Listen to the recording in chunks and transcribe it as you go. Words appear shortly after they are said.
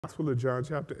Gospel of John,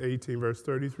 chapter 18, verse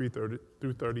 33 through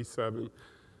 37.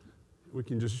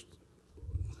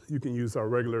 You can use our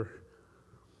regular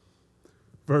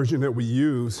version that we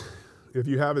use. If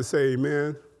you have it, say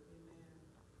amen.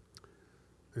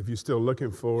 If you're still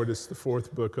looking for it, it's the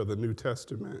fourth book of the New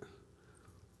Testament.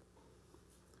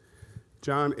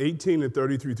 John 18 and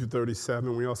 33 through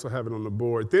 37, we also have it on the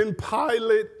board. Then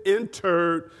Pilate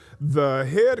entered the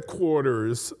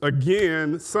headquarters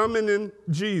again, summoning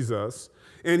Jesus,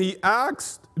 and he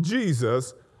asked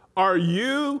Jesus, "Are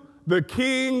you the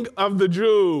King of the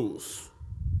Jews?"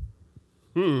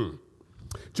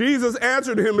 Jesus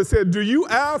answered him and said, "Do you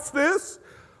ask this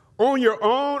on your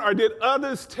own, or did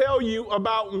others tell you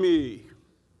about me?"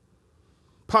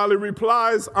 Pilate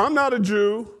replies, "I'm not a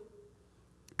Jew.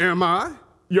 Am I?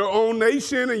 Your own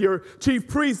nation and your chief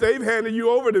priests, they've handed you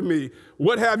over to me.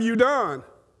 What have you done?"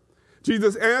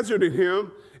 Jesus answered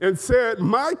him and said,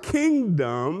 "My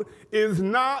kingdom is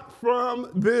not from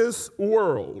this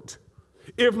world.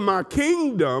 If my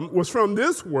kingdom was from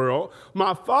this world,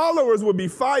 my followers would be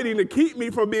fighting to keep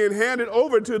me from being handed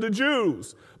over to the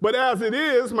Jews. But as it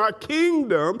is, my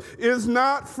kingdom is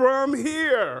not from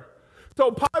here." So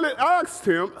Pilate asked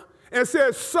him and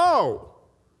said, "So,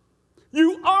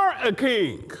 you are a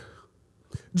king?"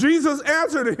 Jesus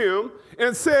answered him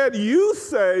and said, "You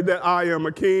say that I am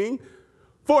a king.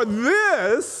 For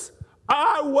this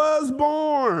I was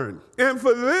born, and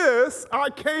for this I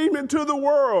came into the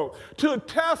world, to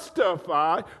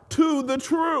testify to the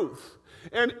truth.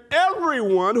 And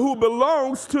everyone who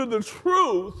belongs to the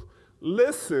truth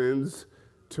listens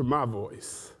to my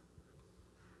voice."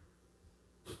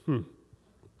 I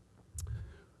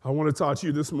want to talk to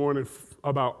you this morning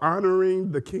about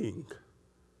honoring the king.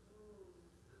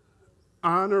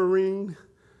 Honoring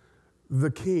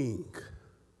the king.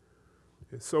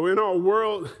 So in our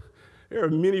world, there are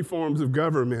many forms of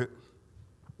government,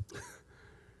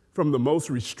 from the most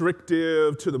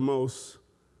restrictive to the most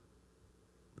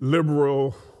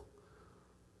liberal,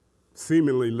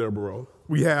 seemingly liberal.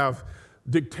 We have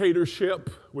dictatorship,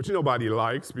 which nobody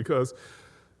likes, because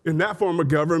in that form of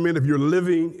government, if you're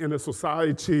living in a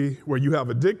society where you have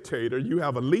a dictator, you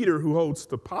have a leader who holds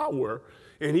the power,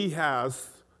 and he has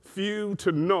few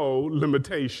to no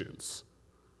limitations.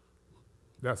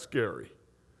 That's scary.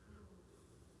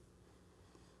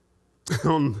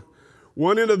 On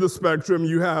one end of the spectrum,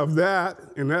 you have that,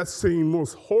 and that's seen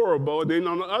most horrible. And then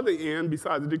on the other end,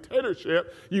 besides the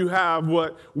dictatorship, you have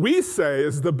what we say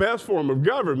is the best form of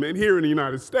government here in the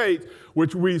United States,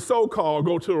 which we so-called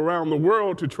go to around the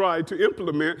world to try to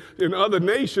implement in other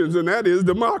nations, and that is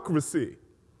democracy.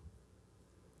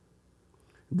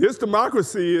 This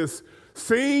democracy is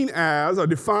seen as or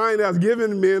defined as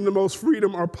giving men the most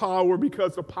freedom or power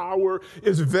because the power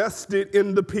is vested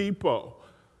in the people.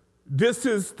 This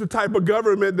is the type of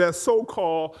government that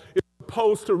so-called is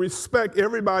supposed to respect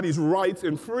everybody's rights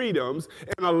and freedoms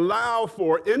and allow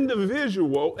for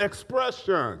individual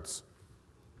expressions.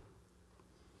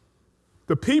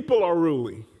 The people are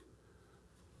ruling,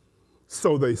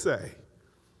 so they say.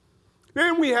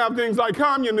 Then we have things like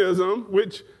communism,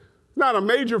 which is not a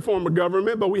major form of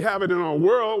government, but we have it in our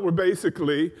world where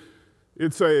basically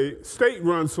it's a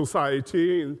state-run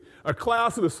society and a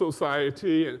class of the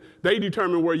society, and they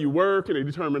determine where you work, and they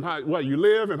determine where you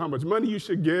live and how much money you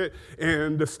should get,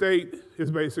 and the state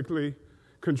is basically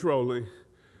controlling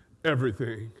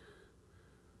everything.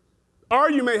 Or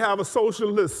you may have a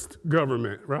socialist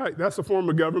government, right? That's a form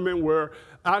of government where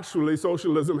actually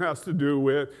socialism has to do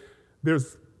with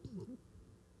there's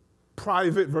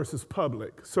private versus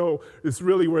public. So it's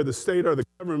really where the state or the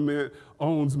government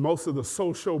owns most of the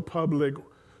social public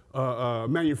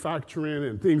manufacturing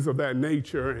and things of that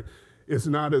nature, and it's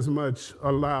not as much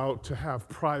allowed to have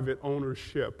private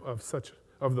ownership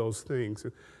of those things.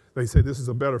 And they say this is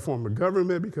a better form of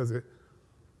government because it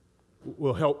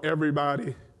will help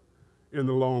everybody in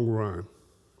the long run.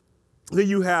 Then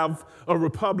you have a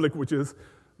republic, which is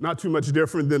not too much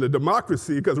different than a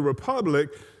democracy, because a republic,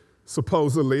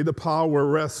 supposedly, the power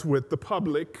rests with the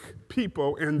public,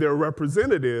 people, and their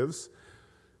representatives.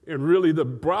 And really the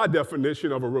broad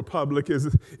definition of a republic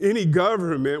is any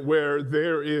government where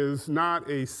there is not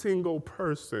a single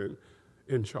person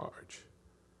in charge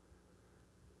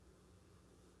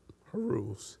or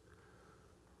rules.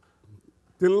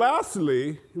 Then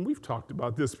lastly, and we've talked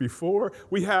about this before,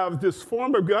 we have this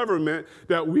form of government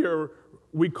that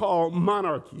we call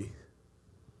monarchy.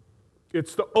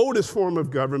 It's the oldest form of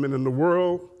government in the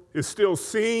world. It's still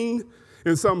seen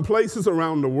in some places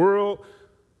around the world.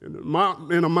 In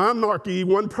a monarchy,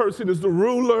 one person is the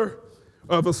ruler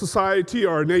of a society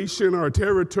or a nation or a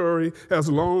territory as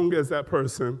long as that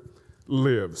person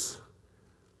lives.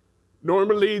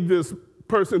 Normally, this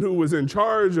person who was in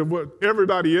charge of what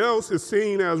everybody else is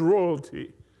seen as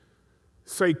royalty,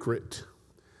 sacred,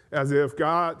 as if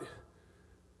God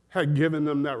had given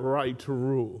them that right to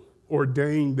rule,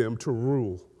 ordained them to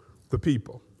rule the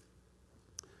people.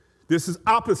 This is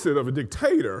opposite of a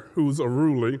dictator who's a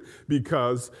ruling,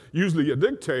 because usually a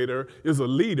dictator is a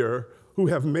leader who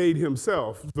have made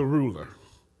himself the ruler,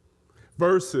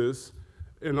 versus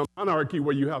in a monarchy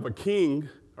where you have a king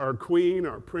or a queen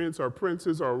or a prince or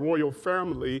princess or a royal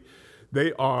family.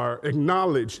 They are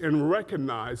acknowledged and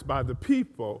recognized by the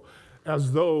people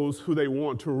as those who they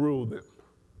want to rule them.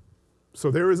 So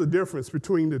there is a difference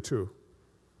between the two.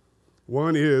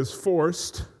 One is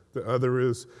forced, the other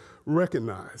is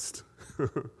recognized.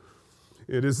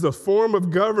 It is the form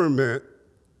of government,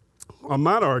 a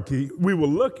monarchy, we will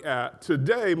look at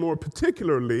today more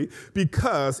particularly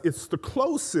because it's the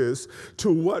closest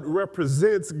to what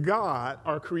represents God,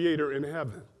 our creator in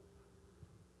heaven.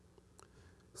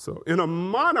 So in a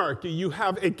monarchy, you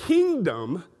have a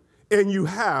kingdom and you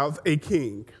have a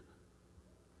king.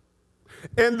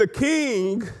 And the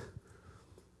king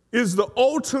is the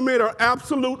ultimate or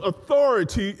absolute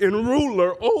authority and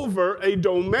ruler over a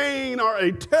domain or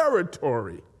a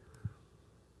territory.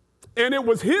 And it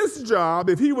was his job,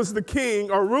 if he was the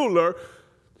king or ruler,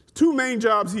 two main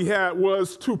jobs he had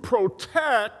was to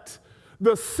protect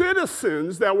the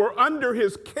citizens that were under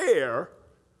his care,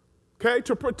 okay,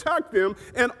 to protect them.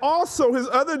 And also his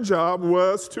other job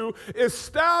was to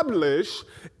establish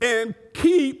and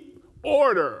keep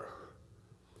order,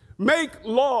 make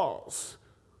laws,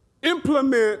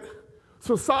 implement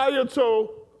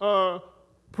societal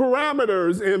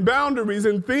parameters and boundaries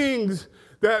and things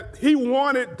that he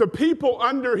wanted the people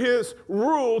under his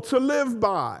rule to live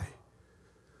by.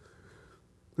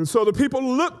 And so the people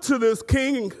looked to this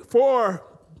king for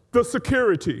the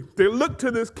security. They looked to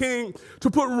this king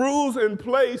to put rules in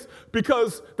place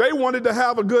because they wanted to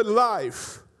have a good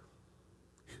life.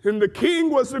 And the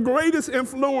king was the greatest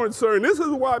influencer. And this is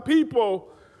why people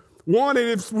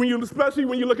wanted, especially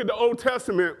when you look at the Old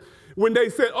Testament, when they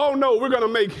said, oh no, we're going to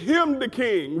make him the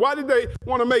king. Why did they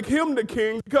want to make him the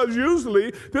king? Because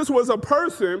usually this was a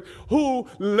person who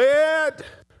led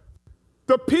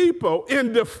the people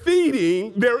in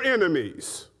defeating their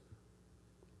enemies.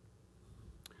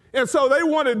 And so they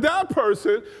wanted that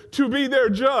person to be their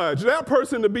judge, that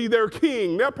person to be their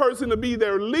king, that person to be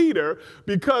their leader,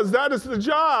 because that is the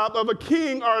job of a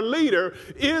king or leader,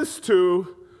 is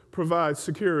to provide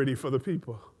security for the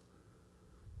people.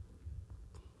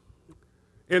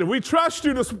 And if we trust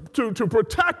you to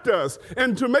protect us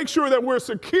and to make sure that we're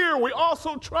secure, we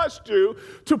also trust you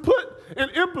to put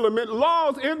and implement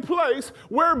laws in place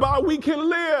whereby we can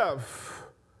live.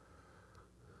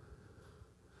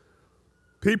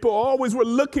 People always were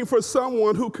looking for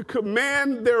someone who could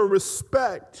command their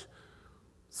respect,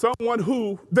 someone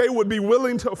who they would be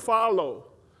willing to follow,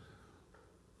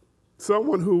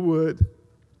 someone who would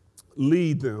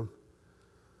lead them.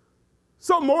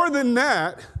 So more than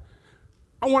that,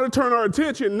 I want to turn our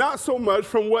attention not so much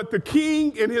from what the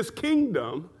king and his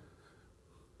kingdom,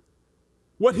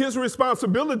 what his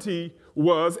responsibility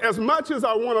was, as much as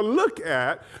I want to look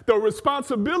at the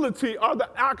responsibility or the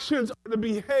actions or the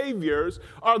behaviors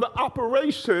or the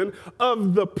operation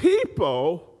of the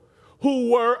people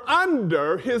who were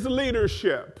under his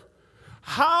leadership.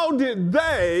 How did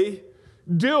they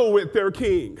deal with their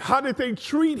king? How did they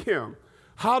treat him?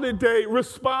 How did they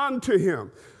respond to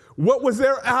him? What was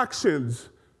their actions?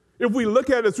 If we look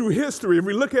at it through history, if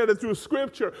we look at it through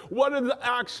scripture, what are the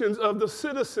actions of the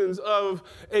citizens of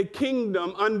a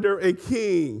kingdom under a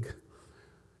king?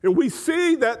 And we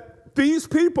see that these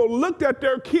people looked at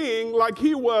their king like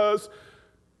he was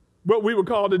what we would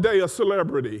call today a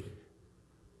celebrity.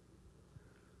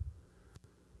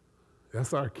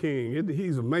 That's our king.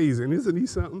 He's amazing, isn't he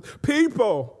something?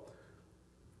 People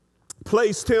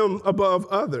placed him above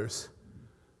others.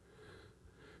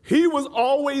 He was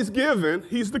always given,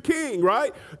 he's the king,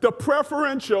 right? The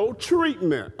preferential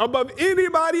treatment above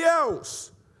anybody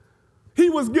else. He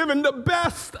was given the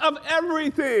best of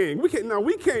everything. We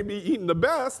can't be eating the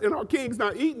best, and our king's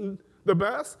not eating the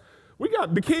best.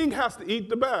 The king has to eat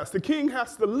the best. The king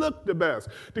has to look the best.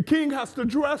 The king has to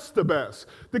dress the best.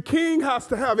 The king has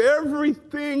to have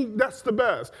everything that's the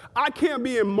best. I can't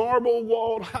be in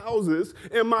marble-walled houses,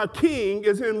 and my king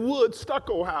is in wood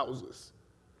stucco houses.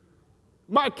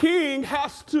 My king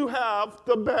has to have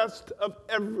the best of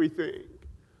everything.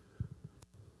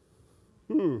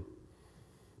 The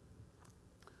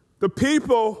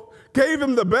people gave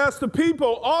him the best. The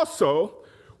people also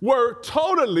were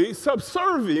totally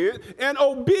subservient and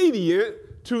obedient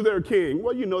to their king.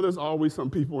 Well, you know, there's always some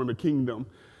people in the kingdom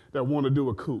that want to do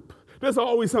a coup. There's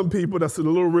always some people that's a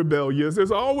little rebellious.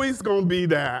 There's always going to be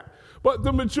that. But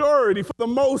the majority, for the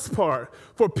most part,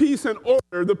 for peace and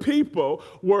order, the people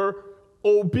were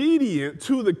obedient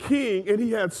to the king, and he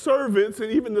had servants,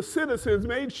 and even the citizens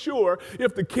made sure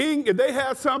if they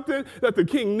had something that the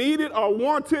king needed or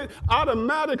wanted,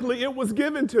 automatically it was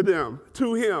given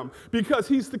to him, because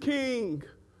he's the king.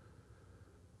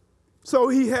 So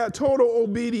he had total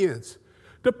obedience.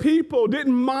 The people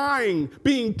didn't mind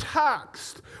being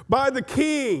taxed by the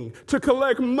king to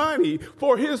collect money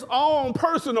for his own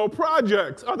personal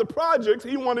projects or the projects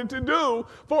he wanted to do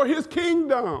for his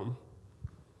kingdom.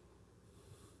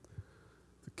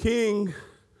 The king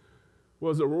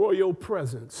was a royal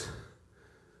presence.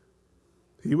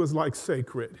 He was like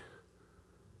sacred.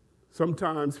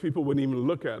 Sometimes people wouldn't even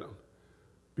look at him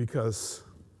because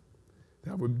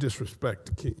that would disrespect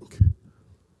the king.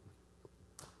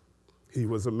 He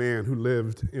was a man who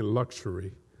lived in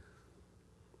luxury.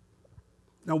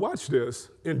 Now watch this.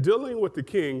 In dealing with the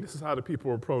king, this is how the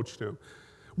people approached him.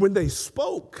 When they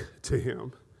spoke to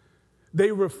him,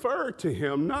 they referred to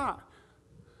him not,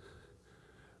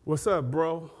 "What's up,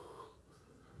 bro?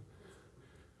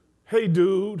 Hey,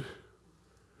 dude."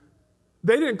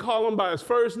 They didn't call him by his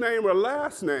first name or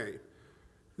last name.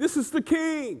 "This is the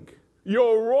king,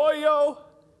 your royal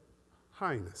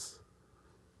highness,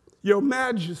 your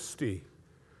majesty,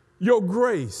 your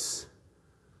grace,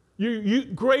 you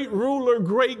great ruler,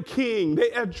 great king."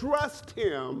 They addressed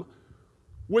him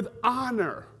with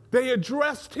honor. They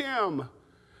addressed him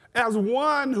as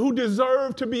one who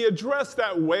deserved to be addressed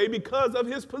that way because of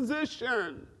his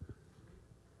position.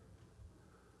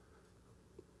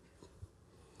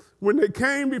 When they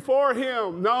came before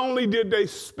him, not only did they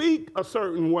speak a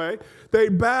certain way, they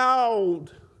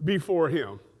bowed before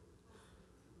him.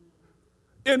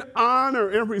 In honor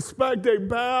and respect, they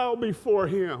bowed before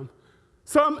him.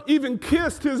 Some even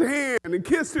kissed his hand and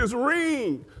kissed his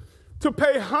ring to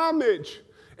pay homage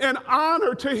and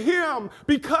honor to him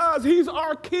because he's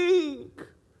our king.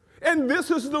 And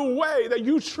this is the way that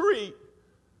you treat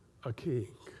a king.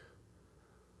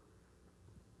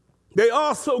 They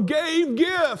also gave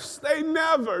gifts.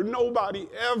 Nobody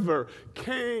ever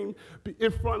came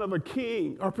in front of a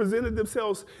king or presented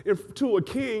themselves to a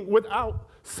king without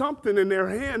something in their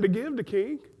hand to give the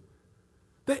king.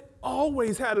 They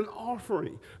always had an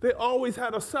offering. They always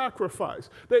had a sacrifice.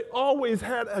 They always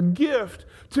had a gift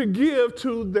to give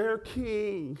to their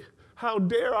king. How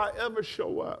dare I ever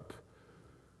show up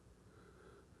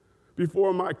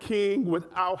before my king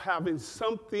without having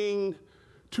something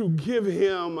to give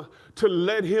him, to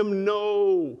let him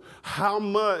know how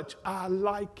much I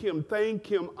like him, thank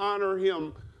him, honor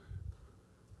him,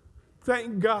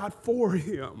 thank God for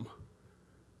him.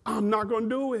 I'm not going to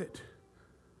do it.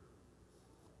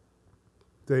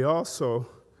 They also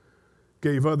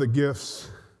gave other gifts,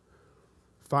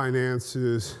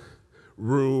 finances,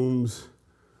 rooms,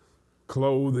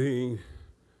 clothing.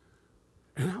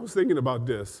 And I was thinking about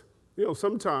this.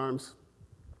 Sometimes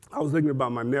I was thinking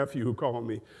about my nephew who called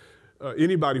me.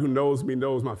 Anybody who knows me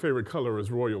knows my favorite color is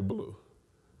royal blue.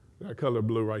 That color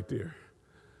blue right there.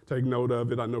 Take note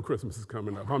of it. I know Christmas is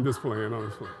coming up. I'm just playing,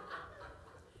 honestly.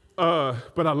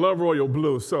 But I love royal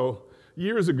blue. So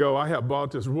years ago, I had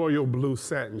bought this royal blue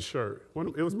satin shirt.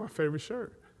 It was my favorite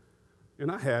shirt.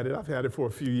 And I had it. I've had it for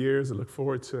a few years. I look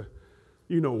forward to,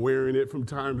 wearing it from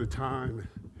time to time,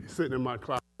 sitting in my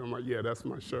closet. I'm like, yeah, that's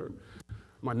my shirt.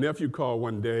 My nephew called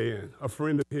one day, and a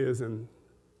friend of his in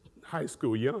high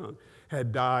school, young,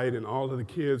 had died, and all of the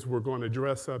kids were going to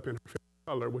dress up in her favorite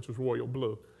color, which was royal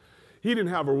blue. He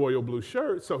didn't have a royal blue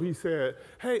shirt, so he said,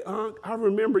 "Hey, Unc, I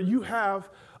remember you have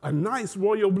a nice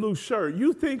royal blue shirt.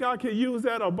 You think I could use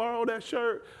that or borrow that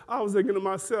shirt?" I was thinking to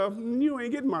myself, you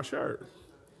ain't getting my shirt.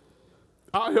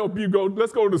 I'll help you go,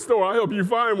 let's go to the store, I'll help you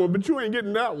find one, but you ain't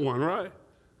getting that one, right?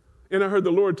 And I heard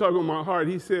the Lord tug on my heart.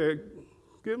 He said,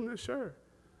 "Give him this shirt."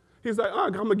 He's like,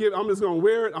 "Unc, I'm just going to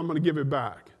wear it. I'm going to give it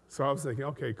back." So I was thinking,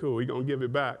 okay, cool. He's going to give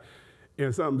it back.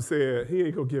 And something said, he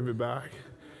ain't going to give it back.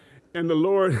 And the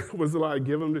Lord was like,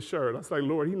 "Give him the shirt." I was like,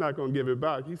 "Lord, he's not going to give it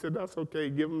back." He said, "That's okay.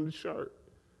 Give him the shirt.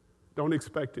 Don't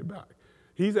expect it back.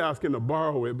 He's asking to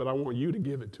borrow it, but I want you to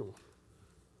give it to him."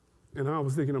 And I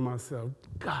was thinking to myself,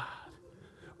 God,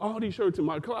 all these shirts in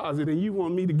my closet, and you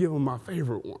want me to give him my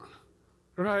favorite one,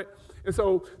 right? And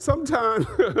so sometimes,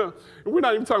 we're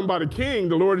not even talking about a king.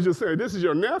 The Lord is just saying, this is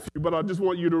your nephew, but I just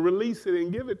want you to release it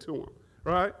and give it to him,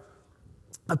 right?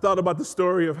 I thought about the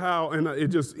story of how, and it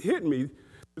just hit me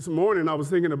this morning. I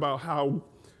was thinking about how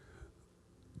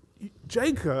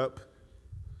Jacob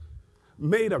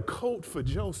made a coat for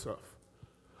Joseph,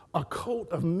 a coat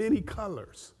of many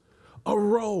colors, a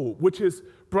robe, which his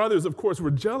brothers, of course,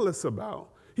 were jealous about.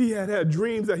 He had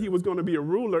dreams that he was going to be a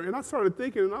ruler. And I started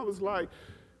thinking, and I was like,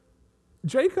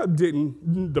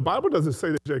 the Bible doesn't say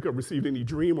that Jacob received any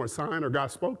dream or sign or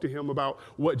God spoke to him about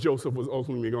what Joseph was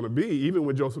ultimately going to be. Even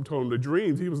when Joseph told him the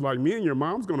dreams, he was like, me and your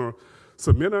mom's going to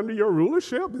submit under your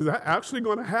rulership? Is that actually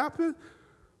going to happen?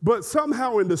 But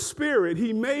somehow in the spirit,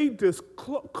 he made this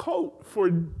coat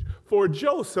for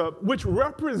Joseph, which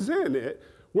represented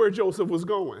where Joseph was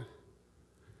going.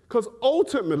 Because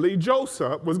ultimately,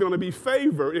 Joseph was going to be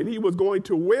favored, and he was going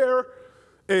to wear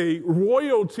a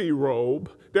royalty robe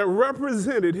that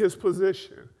represented his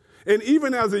position. And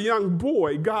even as a young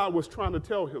boy, God was trying to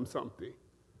tell him something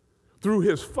through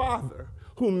his father,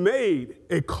 who made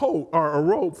a coat or a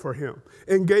robe for him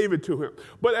and gave it to him.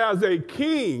 But as a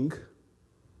king,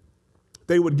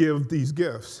 they would give these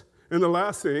gifts. And the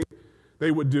last thing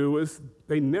they would do is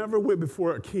they never went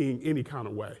before a king any kind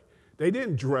of way. They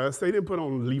didn't dress. They didn't put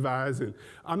on Levi's. And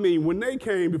I mean, when they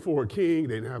came before a king,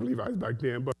 they didn't have Levi's back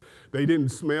then, but they didn't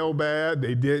smell bad.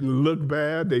 They didn't look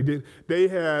bad. They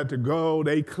had to go.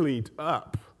 They cleaned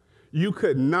up. You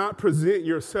could not present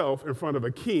yourself in front of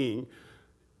a king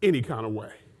any kind of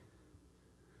way.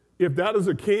 If that is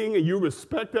a king and you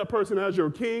respect that person as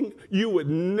your king, you would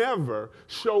never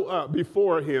show up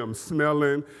before him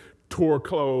smelling, tore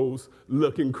clothes,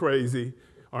 looking crazy,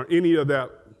 or any of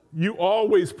that. You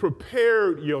always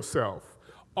prepared yourself.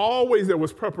 Always there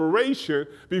was preparation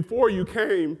before you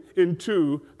came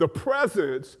into the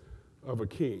presence of a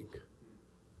king.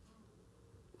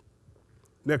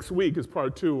 Next week is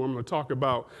part 2. I'm going to talk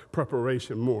about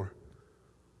preparation more.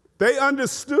 They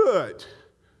understood,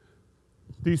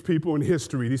 these people in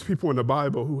history, these people in the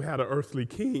Bible who had an earthly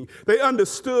king. They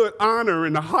understood honor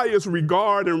in the highest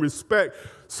regard and respect.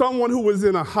 Someone who was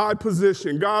in a high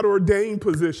position, God-ordained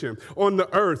position on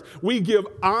the earth. We give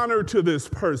honor to this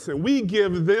person. We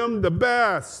give them the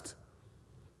best.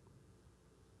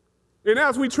 And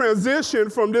as we transition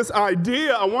from this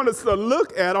idea, I want us to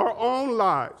look at our own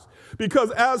lives.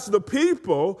 Because as the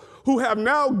people who have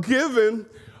now given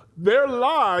their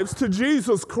lives to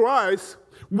Jesus Christ,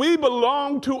 we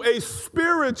belong to a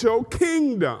spiritual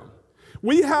kingdom.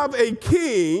 We have a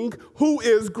king who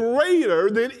is greater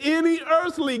than any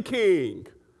earthly king.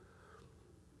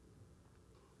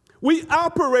 We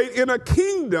operate in a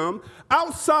kingdom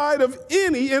outside of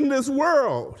any in this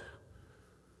world.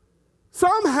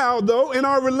 Somehow, though, in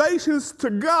our relations to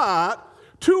God,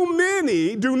 too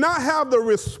many do not have the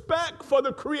respect for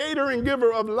the creator and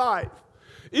giver of life.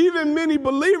 Even many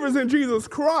believers in Jesus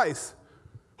Christ,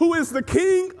 who is the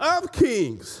King of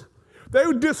Kings, they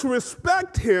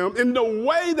disrespect him in the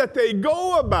way that they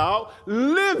go about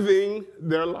living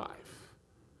their life.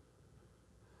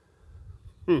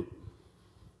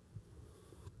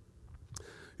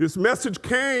 This message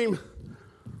came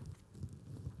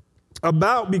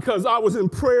about because I was in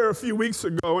prayer a few weeks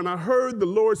ago and I heard the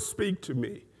Lord speak to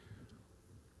me.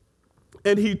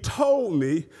 And he told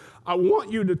me, I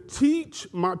want you to teach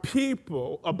my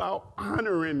people about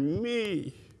honoring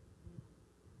me.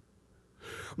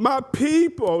 My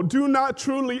people do not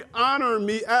truly honor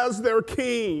me as their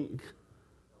king.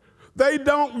 They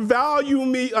don't value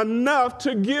me enough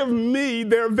to give me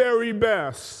their very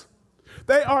best.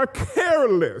 They are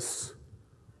careless.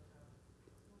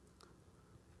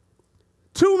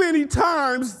 Too many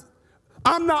times,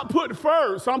 I'm not put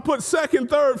first. I'm put second,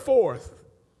 third, fourth.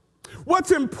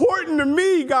 What's important to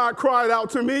me, God cried out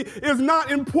to me, is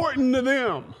not important to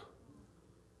them.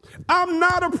 I'm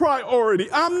not a priority.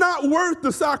 I'm not worth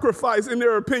the sacrifice in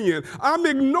their opinion. I'm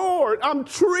ignored. I'm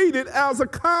treated as a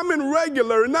common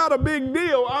regular, not a big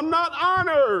deal. I'm not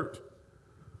honored.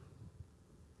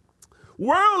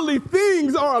 Worldly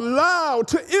things are allowed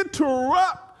to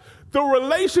interrupt the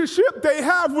relationship they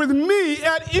have with me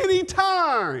at any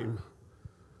time.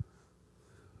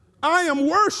 I am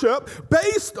worshiped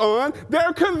based on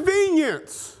their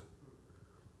convenience.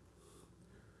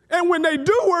 And when they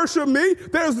do worship me,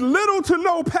 there's little to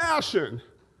no passion,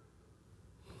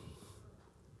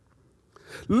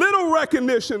 little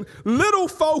recognition, little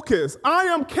focus. I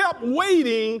am kept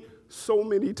waiting so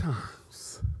many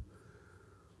times.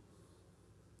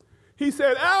 He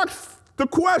said, ask the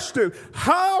question,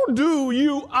 how do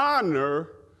you honor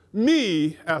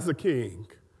me as a king?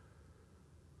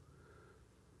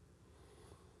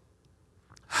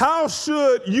 How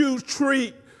should you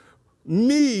treat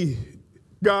me,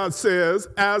 God says,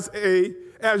 as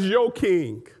your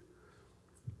king?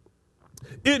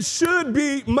 It should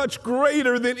be much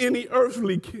greater than any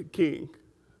earthly king.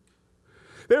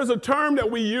 There's a term that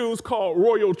we use called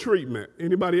royal treatment.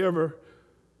 Anybody ever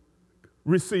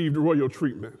received royal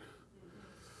treatment?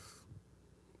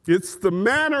 It's the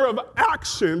manner of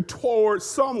action towards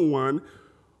someone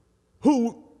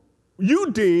who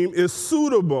you deem is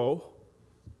suitable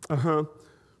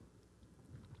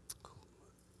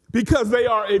because they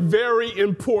are a very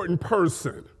important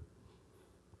person.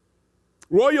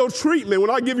 Royal treatment, when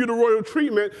I give you the royal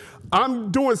treatment,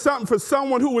 I'm doing something for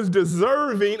someone who is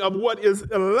deserving of what is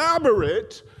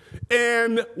elaborate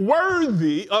and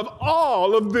worthy of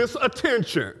all of this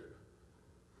attention.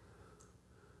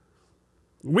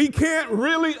 We can't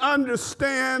really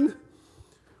understand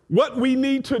what we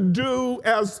need to do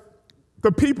as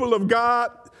the people of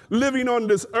God living on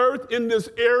this earth in this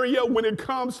area when it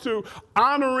comes to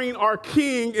honoring our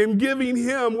King and giving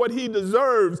him what he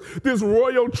deserves, this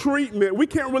royal treatment. We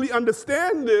can't really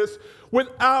understand this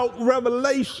without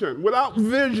revelation, without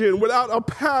vision, without a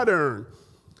pattern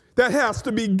that has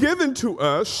to be given to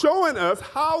us, showing us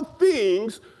how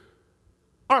things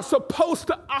are supposed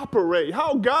to operate,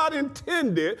 how God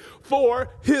intended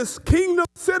for his kingdom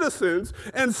citizens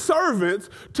and servants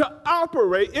to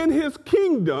operate in his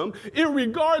kingdom in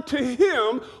regard to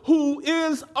him who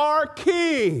is our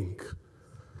King.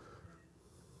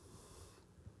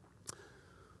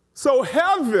 So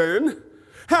heaven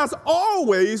has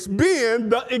always been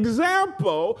the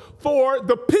example for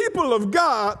the people of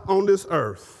God on this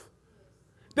earth.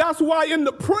 That's why in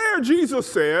the prayer Jesus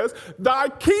says, thy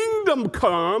kingdom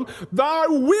come, thy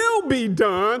will be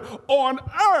done on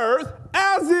earth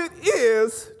as it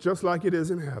is, just like it is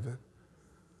in heaven.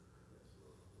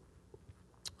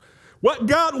 What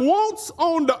God wants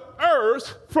on the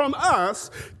earth from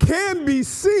us can be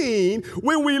seen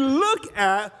when we look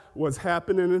at what's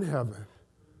happening in heaven.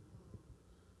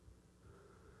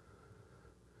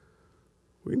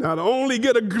 We not only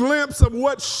get a glimpse of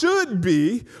what should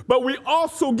be, but we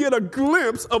also get a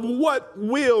glimpse of what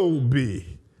will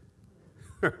be.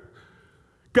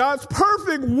 God's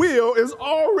perfect will is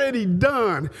already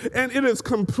done, and it is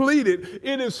completed.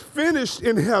 It is finished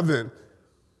in heaven.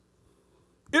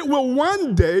 It will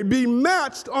one day be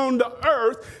matched on the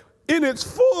earth in its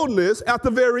fullness at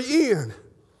the very end.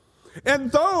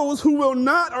 And those who will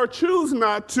not or choose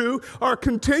not to or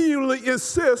continually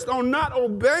insist on not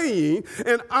obeying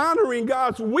and honoring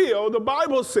God's will, the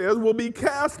Bible says, will be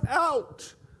cast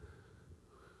out.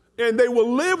 And they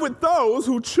will live with those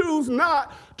who choose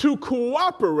not to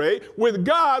cooperate with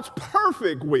God's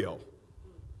perfect will.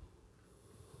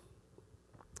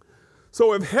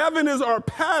 So if heaven is our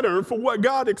pattern for what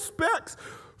God expects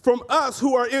from us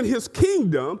who are in his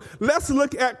kingdom, let's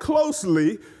look at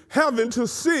closely heaven to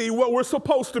see what we're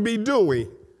supposed to be doing.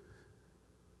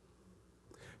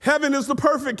 Heaven is the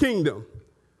perfect kingdom.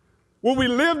 When we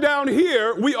live down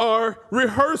here, we are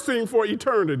rehearsing for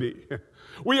eternity.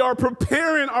 We are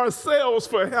preparing ourselves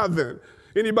for heaven.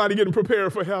 Anybody getting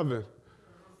prepared for heaven?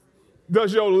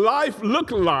 Does your life look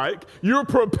like you're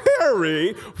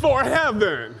preparing for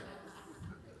heaven?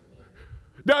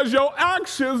 Does your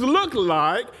actions look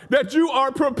like that you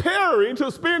are preparing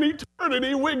to spend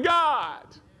eternity with God?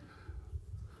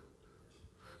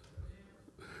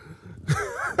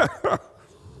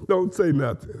 Don't say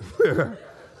nothing.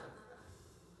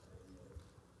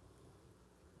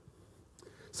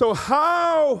 So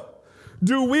how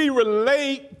do we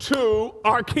relate to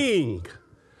our King?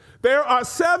 There are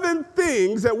 7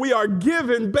 things that we are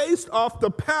given based off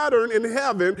the pattern in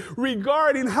heaven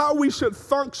regarding how we should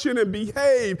function and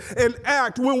behave and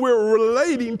act when we're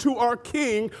relating to our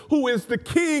King, who is the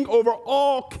King over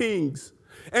all kings.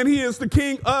 And he is the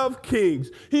King of kings.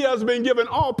 He has been given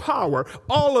all power,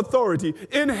 all authority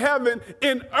in heaven,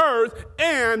 in earth,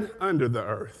 and under the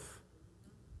earth.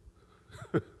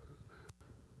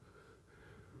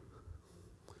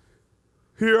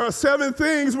 Here are 7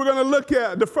 things we're going to look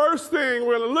at. The first thing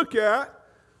we're going to look at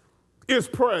is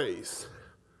praise.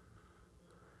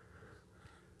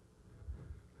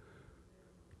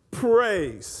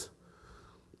 Praise.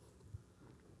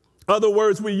 Other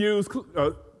words we use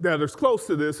that is close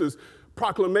to this is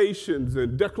proclamations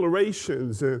and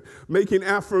declarations and making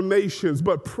affirmations,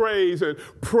 but praise. And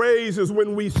praise is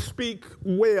when we speak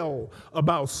well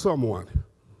about someone.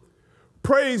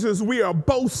 Praise is we are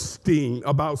boasting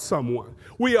about someone.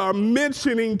 We are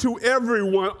mentioning to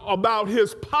everyone about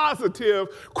his positive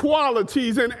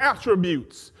qualities and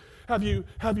attributes. Have you,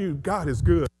 God is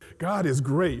good. God is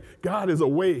great. God is a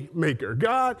way maker.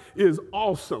 God is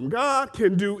awesome. God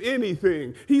can do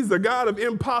anything. He's the God of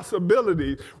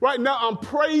impossibilities. Right now, I'm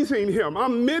praising him.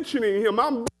 I'm mentioning him.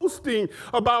 I'm boasting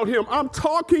about him. I'm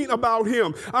talking about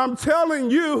him. I'm telling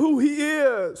you who he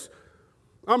is.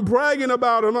 I'm bragging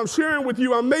about him. I'm sharing with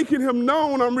you. I'm making him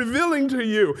known. I'm revealing to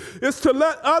you. It's to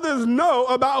let others know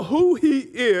about who he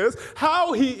is,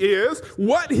 how he is,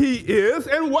 what he is,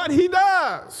 and what he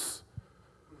does.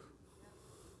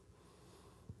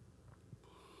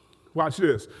 Watch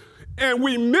this. And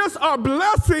we miss our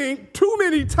blessing too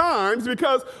many times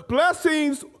because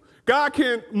blessings, God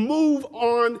can move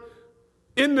on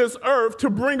in this earth to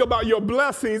bring about your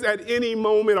blessings at any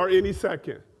moment or any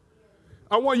second.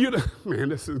 I want you to, man,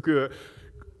 this is good.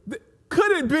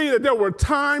 Could it be that there were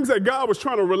times that God was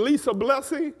trying to release a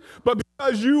blessing, but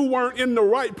because you weren't in the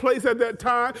right place at that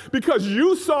time, because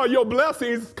you saw your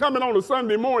blessings coming on a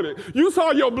Sunday morning, you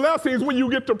saw your blessings when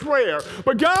you get to prayer,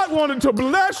 but God wanted to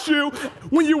bless you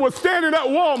when you were standing at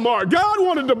Walmart. God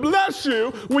wanted to bless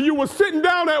you when you were sitting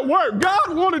down at work.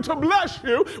 God wanted to bless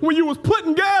you when you was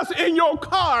putting gas in your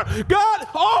car. God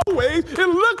always is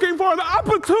looking for an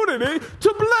opportunity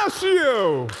to bless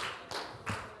you.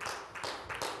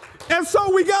 And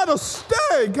so we got to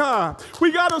stay, God.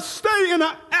 We got to stay in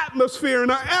an atmosphere,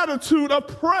 in an attitude of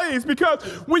praise, because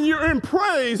when you're in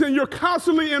praise and you're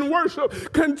constantly in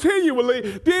worship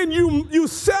continually, then you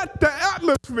set the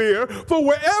atmosphere for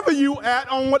wherever you at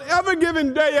on whatever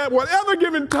given day at whatever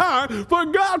given time for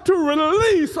God to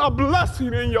release a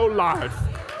blessing in your life.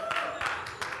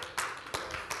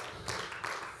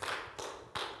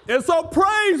 And so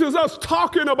praise is us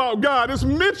talking about God. It's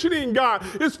mentioning God.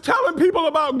 It's telling people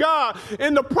about God.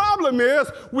 And the problem is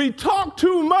we talk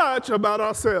too much about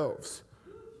ourselves.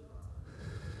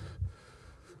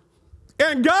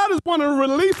 And God is wanting to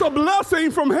release a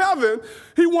blessing from heaven.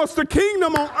 He wants the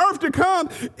kingdom on earth to come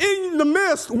in the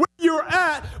midst where you're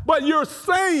at, but you're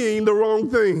saying the wrong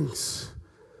things.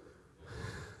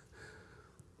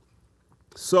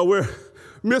 So we're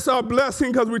miss our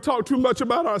blessing because we talk too much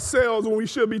about ourselves when we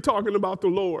should be talking about the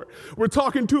Lord. We're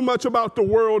talking too much about the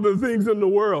world and things in the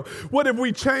world. What if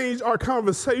we changed our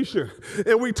conversation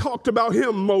and we talked about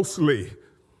him mostly?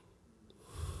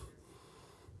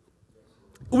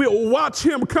 We'll watch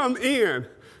him come in,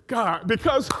 God,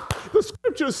 because the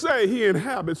scriptures say he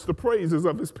inhabits the praises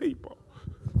of his people.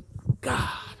 God.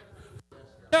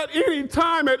 At any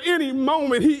time, at any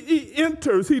moment, he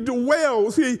enters, he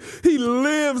dwells, he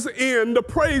lives in the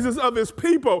praises of his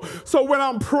people. So when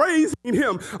I'm praising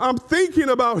him, I'm thinking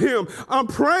about him, I'm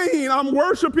praying, I'm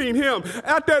worshiping him.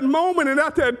 At that moment and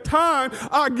at that time,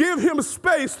 I give him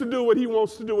space to do what he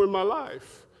wants to do in my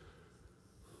life.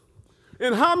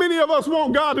 And how many of us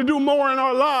want God to do more in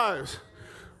our lives?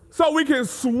 So we can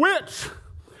switch.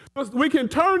 We can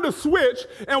turn the switch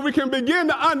and we can begin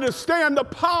to understand the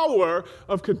power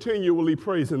of continually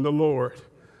praising the Lord.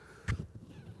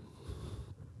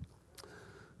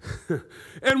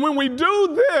 And when we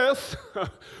do this,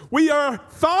 we are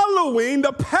following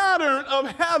the pattern of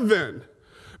heaven,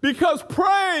 because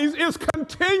praise is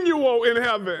continual in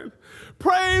heaven.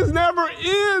 Praise never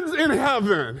ends in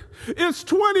heaven. It's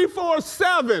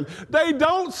 24/7. They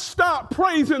don't stop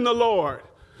praising the Lord.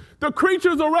 The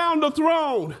creatures around the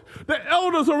throne, the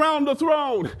elders around the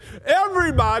throne,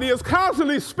 everybody is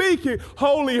constantly speaking,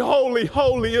 holy, holy,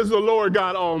 holy is the Lord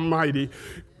God Almighty.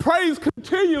 Praise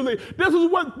continually. This is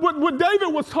what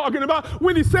David was talking about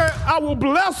when he said, I will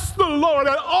bless the Lord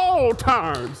at all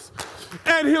times,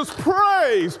 and his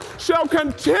praise shall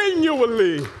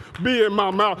continually be in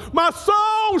my mouth. My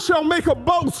soul shall make a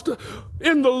boast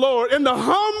in the Lord, and the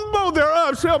humble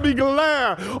thereof shall be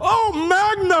glad. Oh,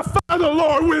 magnify the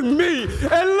Lord with me,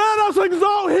 and let us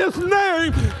exalt his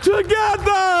name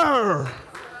together.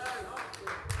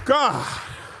 God.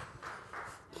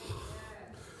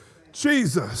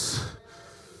 Jesus.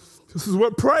 This is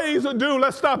what praise will do.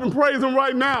 Let's stop and praise him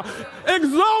right now.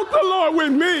 Exalt the Lord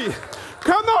with me.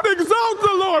 Come on, exalt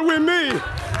the Lord with me,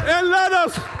 and let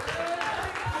us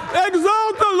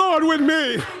exalt the Lord with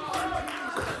me.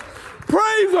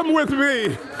 Praise him with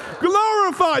me.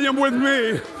 Glorify him with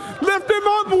me. Lift him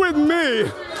up with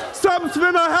me. Something's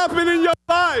going to happen in your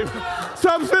life.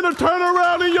 Something's going to turn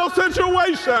around in your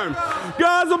situation.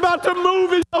 God's about to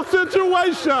move in your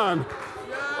situation.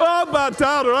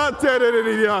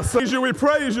 We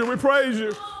praise you. We praise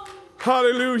you.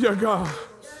 Hallelujah, God.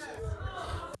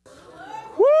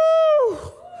 Woo!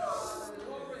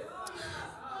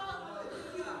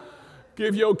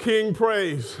 Give your King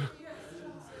praise.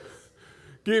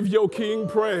 Give your King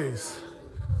praise.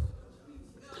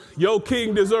 Your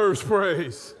King deserves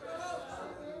praise.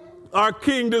 Our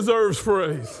King deserves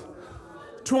praise.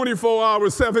 24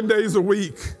 hours, 7 days a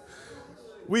week.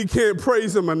 We can't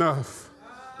praise him enough.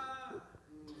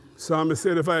 Psalmist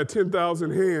said if I had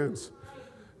 10,000 hands,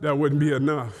 that wouldn't be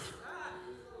enough.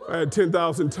 If I had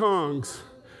 10,000 tongues,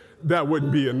 that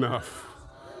wouldn't be enough.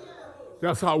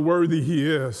 That's how worthy he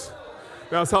is.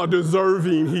 That's how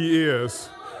deserving he is.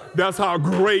 That's how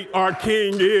great our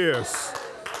King is.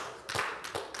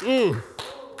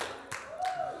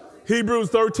 Hebrews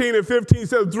 13:15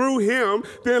 says, through him,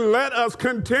 then let us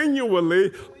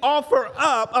continually offer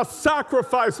up a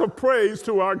sacrifice of praise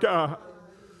to our God.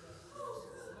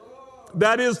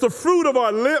 That is the fruit of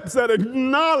our lips that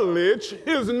acknowledge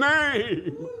his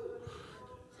name.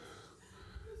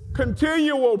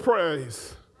 Continual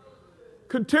praise,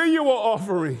 continual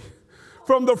offering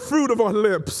from the fruit of our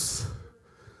lips.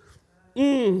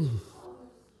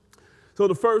 So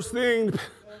the first thing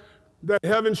that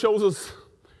heaven shows us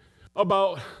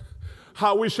about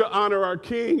how we should honor our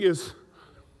King is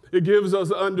it gives us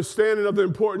an understanding of the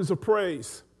importance of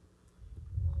praise.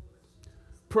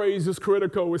 Praise is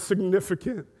critical, it's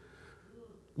significant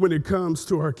when it comes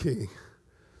to our King.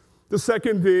 The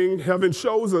second thing heaven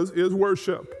shows us is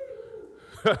worship.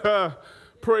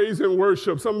 Praise and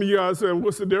worship. Some of you guys say,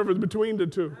 what's the difference between the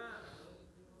two?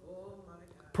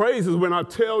 Praise is when I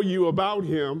tell you about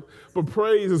him, but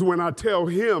praise is when I tell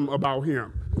him about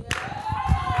him.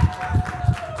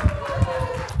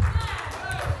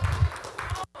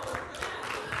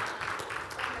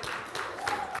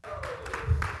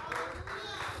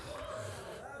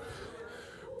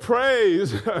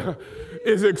 Praise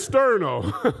is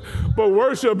external, but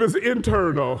worship is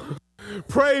internal.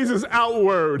 Praise is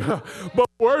outward, but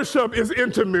worship is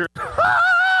intimate.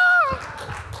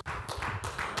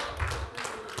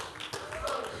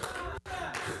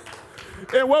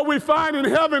 And what we find in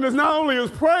heaven is not only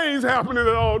is praise happening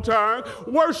at all times,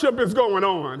 worship is going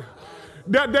on.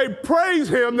 That they praise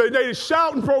him, they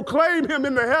shout and proclaim him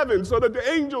in the heavens so that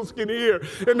the angels can hear,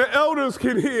 and the elders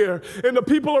can hear, and the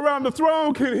people around the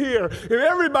throne can hear, and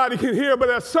everybody can hear. But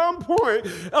at some point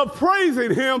of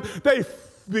praising him, they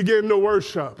begin to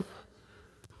worship.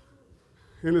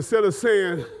 And instead of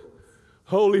saying,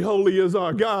 holy, holy is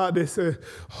our God, they say,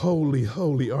 holy,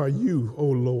 holy are you, O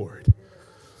Lord.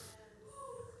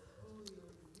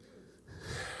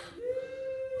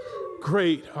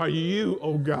 Great are you,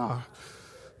 O God.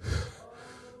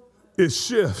 It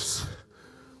shifts.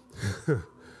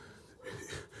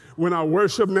 When I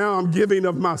worship now, I'm giving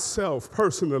of myself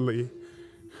personally.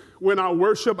 When I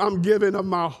worship, I'm giving of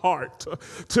my heart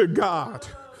to God.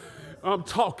 I'm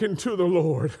talking to the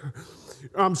Lord.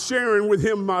 I'm sharing with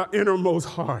him my innermost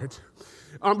heart.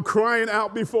 I'm crying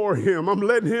out before him. I'm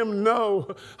letting him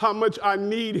know how much I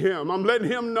need him. I'm letting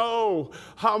him know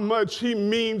how much he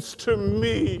means to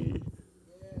me.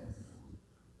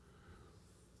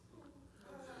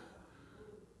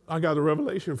 I got a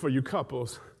revelation for you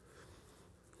couples.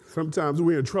 Sometimes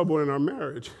we're in trouble in our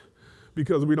marriage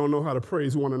because we don't know how to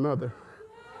praise one another.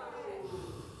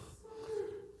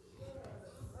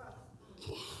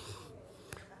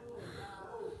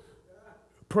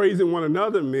 Praising one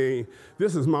another means,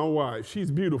 this is my wife.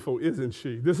 She's beautiful, isn't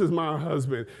she? This is my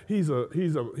husband. He's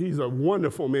a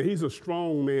wonderful man. He's a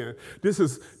strong man. This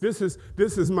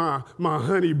is my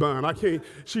honey bun.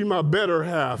 She's my better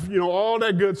half. You know, all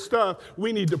that good stuff.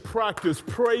 We need to practice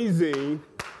praising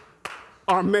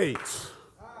our mates.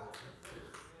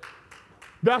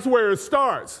 That's where it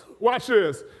starts. Watch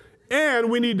this. And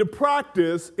we need to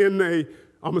practice I'm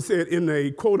going to say it in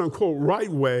a quote unquote right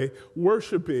way,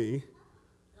 worshiping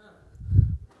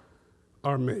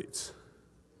our mates.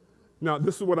 Now,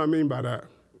 this is what I mean by that.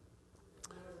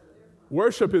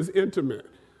 Worship is intimate,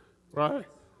 right?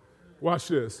 Watch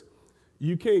this.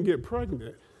 You can't get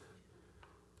pregnant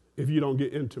if you don't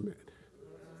get intimate.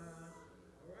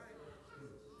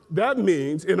 That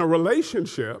means in a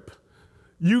relationship,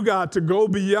 you got to go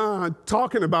beyond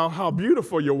talking about how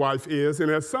beautiful your wife is, and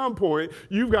at some point,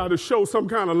 you've got to show some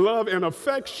kind of love and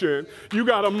affection. You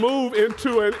got to move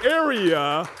into an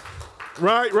area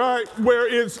right, where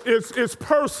it's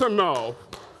personal,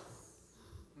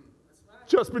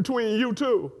 just between you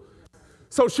two,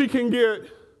 so she can get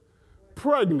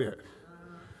pregnant,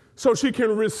 so she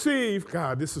can receive,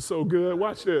 God, this is so good,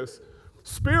 watch this.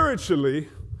 Spiritually,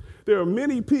 there are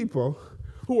many people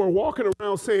who are walking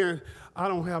around saying, I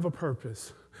don't have a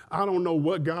purpose. I don't know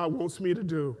what God wants me to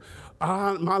do.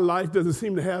 My life doesn't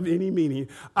seem to have any meaning.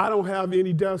 I don't have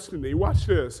any destiny. Watch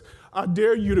this. I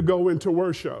dare you to go into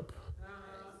worship.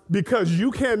 Because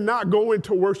you cannot go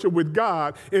into worship with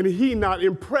God and he not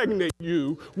impregnate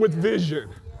you with vision.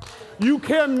 You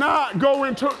cannot go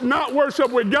into not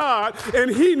worship with God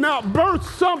and he not birth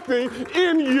something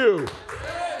in you.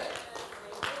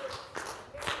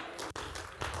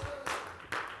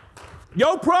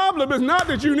 Your problem is not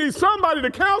that you need somebody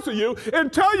to counsel you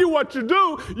and tell you what to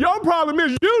do. Your problem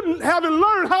is you haven't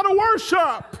learned how to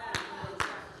worship.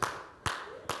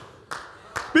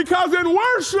 Because in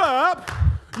worship,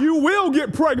 you will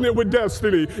get pregnant with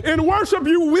destiny. In worship,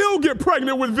 you will get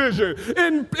pregnant with vision.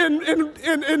 In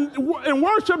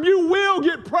worship, you will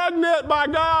get pregnant by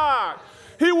God.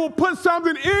 He will put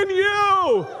something in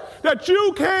you that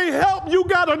you can't help. You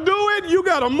got to do it. You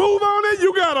got to move on it.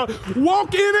 You got to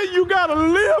walk in it. You got to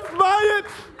live by it.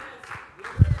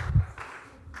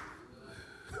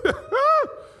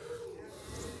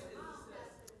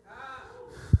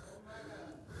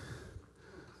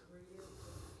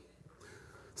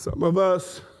 Some of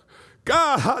us,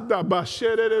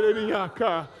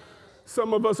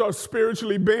 some of us are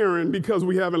spiritually barren because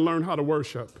we haven't learned how to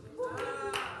worship.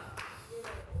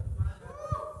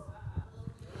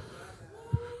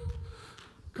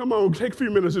 Come on, take a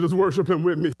few minutes to just worship him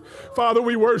with me. Father,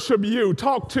 we worship you.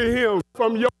 Talk to him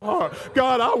from your heart.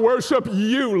 God, I worship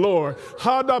you, Lord.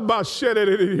 God,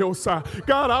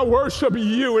 I worship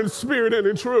you in spirit and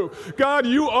in truth. God,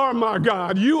 you are my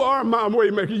God. You are my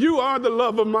way maker. You are the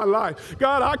love of my life.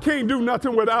 God, I can't do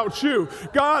nothing without you.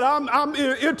 God, I'm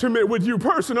intimate with you,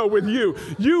 personal with you.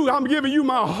 I'm giving you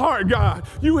my heart, God.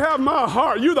 You have my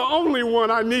heart. You're the only one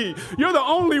I need. You're the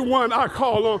only one I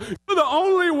call on. You're the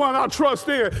only one I trust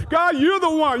in. God, you're the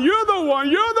one. You're the one.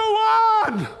 You're the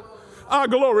one I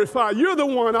glorify. You're the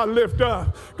one I lift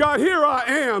up. God, here I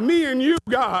am, me and you,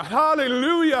 God.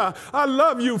 Hallelujah. I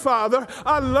love you, Father.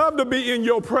 I love to be in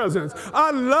your presence.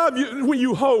 I love you when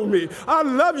you hold me. I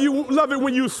love it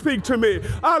when you speak to me.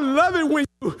 I love it when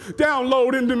you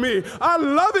download into me. I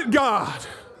love it, God.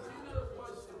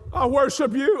 I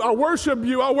worship you. I worship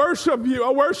you. I worship you.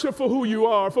 I worship for who you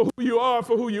are, for who you are,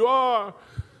 for who you are.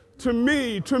 To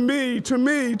me, to me, to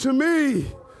me, to me.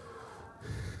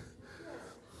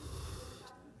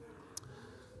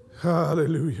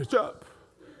 Hallelujah.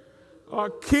 Our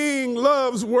King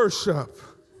loves worship.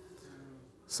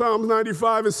 Psalms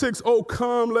 95:6, oh,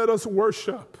 come, let us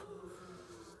worship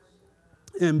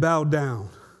and bow down.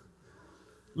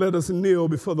 Let us kneel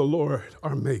before the Lord,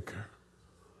 our Maker.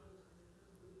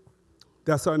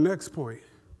 That's our next point.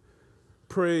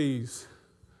 Praise.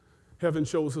 Heaven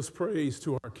shows us praise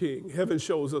to our King. Heaven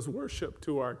shows us worship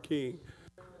to our King.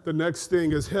 The next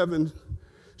thing is heaven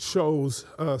shows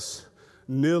us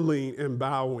kneeling and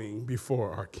bowing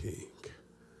before our King.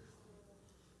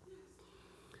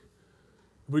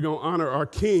 If we're going to honor our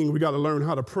King, we got to learn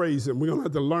how to praise him. We're going to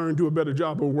have to learn, do a better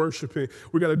job of worshiping.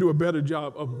 We got to do a better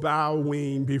job of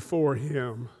bowing before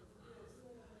him.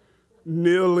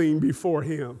 Kneeling before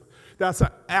him. That's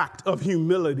an act of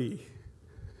humility.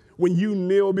 When you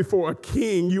kneel before a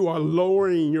king, you are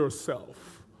lowering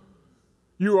yourself.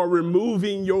 You are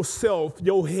removing yourself,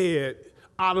 your head,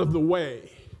 out of the way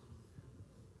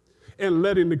and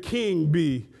letting the king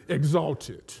be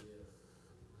exalted.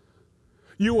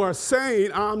 You are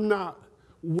saying, I'm not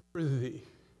worthy,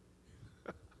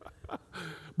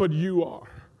 but you are.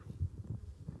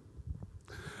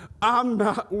 I'm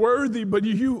not worthy, but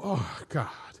you are, God.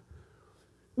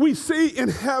 We see in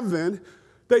heaven,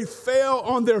 they fell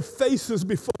on their faces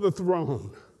before the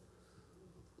throne.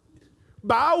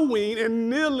 Bowing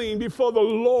and kneeling before the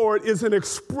Lord is an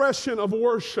expression of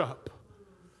worship.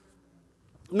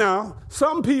 Now,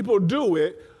 some people do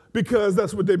it because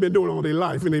that's what they've been doing all their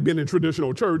life, and they've been in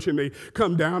traditional church, and they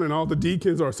come down, and all the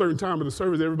deacons, or a certain time of the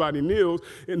service, everybody kneels,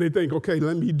 and they think, okay,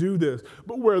 let me do this.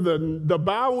 But where the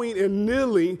bowing and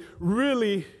kneeling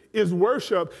really is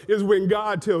worship is when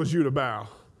God tells you to bow.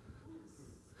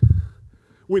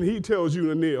 When he tells you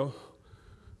to kneel.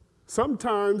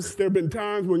 Sometimes there have been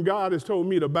times when God has told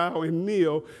me to bow and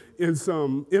kneel in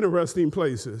some interesting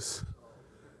places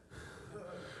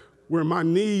where my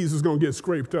knees is going to get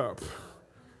scraped up.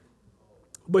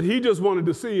 But he just wanted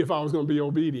to see if I was going to be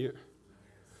obedient.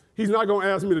 He's not going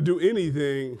to ask me to do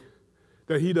anything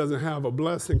that he doesn't have a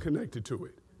blessing connected to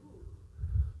it.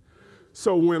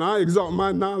 So when I exalt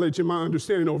my knowledge and my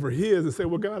understanding over his and say,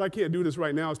 well, God, I can't do this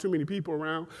right now. There's too many people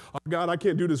around. God, I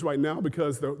can't do this right now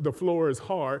because the floor is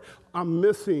hard. I'm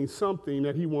missing something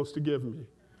that he wants to give me.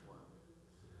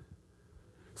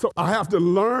 So I have to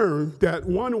learn that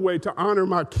one way to honor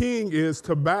my king is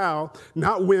to bow,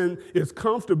 not when it's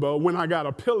comfortable, when I got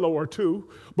a pillow or two,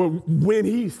 but when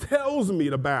he tells me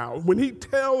to bow, when he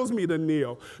tells me to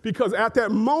kneel. Because at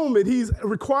that moment, he's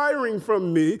requiring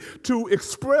from me to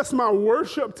express my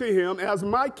worship to him as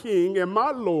my king and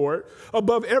my Lord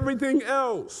above everything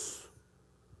else.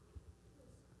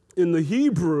 In the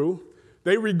Hebrew,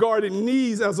 they regarded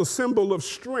knees as a symbol of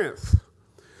strength.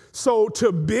 So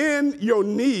to bend your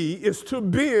knee is to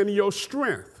bend your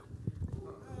strength.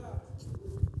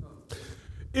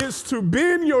 It's to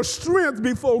bend your strength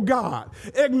before God,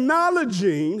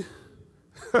 acknowledging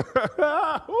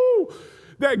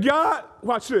that God,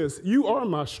 watch this, you are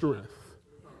my strength.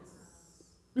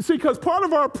 You see, because part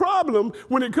of our problem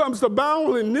when it comes to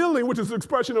bowing and kneeling, which is an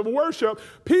expression of worship,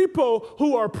 people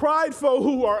who are prideful,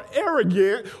 who are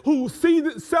arrogant, who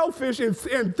see selfish and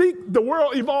think the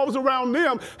world evolves around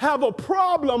them, have a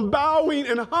problem bowing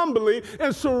and humbling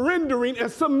and surrendering and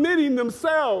submitting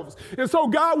themselves. And so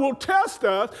God will test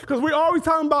us because we're always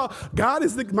talking about God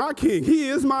is my king. He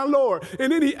is my Lord.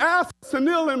 And then he asks us to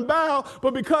kneel and bow,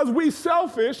 but because we're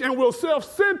selfish and we're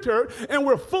self-centered and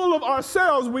we're full of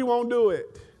ourselves, we won't do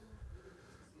it.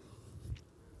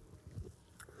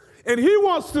 And he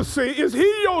wants to see, is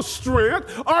he your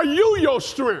strength? Are you your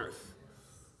strength?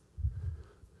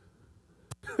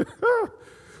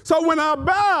 So when I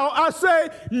bow, I say,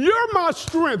 you're my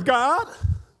strength, God.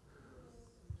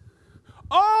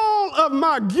 All of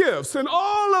my gifts and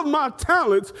all of my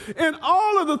talents and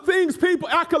all of the things people,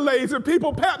 accolades, and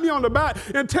people pat me on the back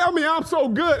and tell me I'm so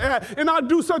good at and I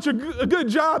do such a good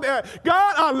job at,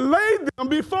 God, I laid them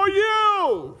before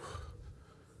you.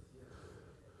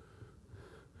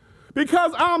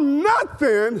 Because I'm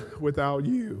nothing without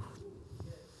you.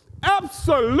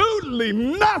 Absolutely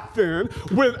nothing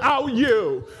without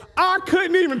you. I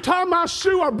couldn't even tie my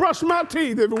shoe or brush my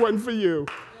teeth if it wasn't for you.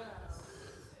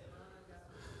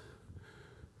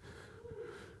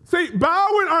 See,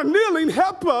 bowing or kneeling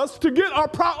help us to get our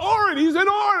priorities in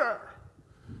order.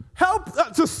 Help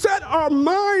us to set our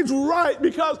minds right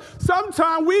because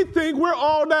sometimes we think we're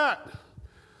all that.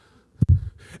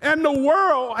 And the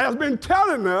world has been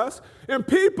telling us, and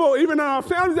people, even in our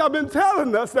families, have been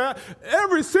telling us that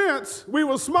ever since we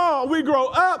were small, we grow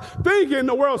up thinking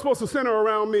the world's supposed to center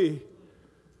around me.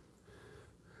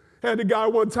 Had the guy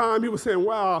one time, he was saying,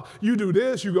 wow, you do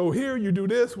this, you go here, you do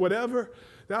this, whatever.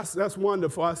 That's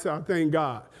wonderful. I said, I thank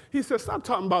God. He said, stop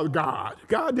talking about God.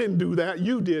 God didn't do that.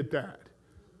 You did that.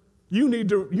 You need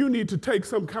to take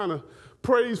some kind of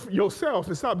praise for yourself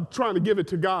and stop trying to give it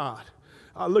to God.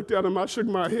 I looked at him, I shook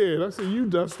my head. I said, you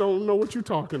just don't know what you're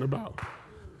talking about.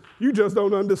 You just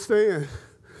don't understand.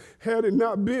 Had it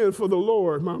not been for the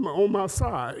Lord on my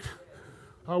side,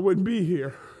 I wouldn't be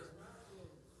here.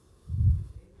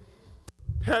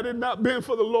 Had it not been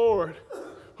for the Lord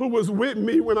who was with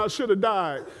me when I should have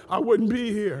died, I wouldn't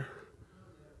be here.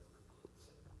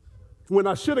 When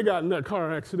I should have gotten that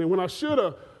car accident, when I should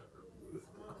have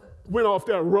went off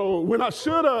that road, when I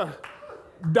should have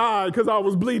died because I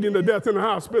was bleeding to death in the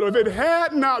hospital. If it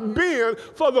had not been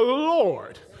for the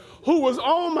Lord who was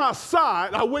on my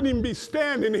side, I wouldn't even be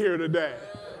standing here today.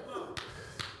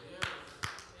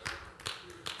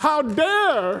 How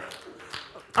dare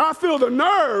I feel the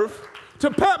nerve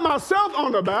to pat myself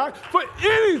on the back for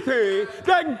anything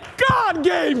that God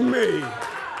gave me.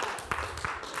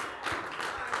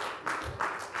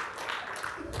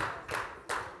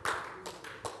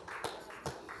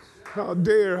 How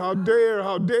dare, how dare,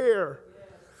 how dare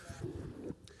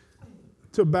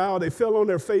to bow. They fell on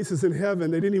their faces in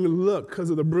heaven. They didn't even look because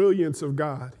of the brilliance of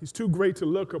God. He's too great to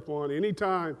look upon.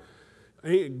 Anytime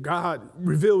God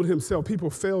revealed himself, people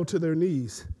fell to their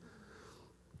knees.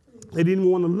 They didn't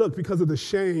even want to look because of the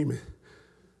shame,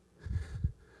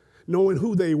 knowing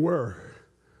who they were.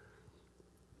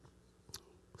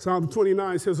 Psalm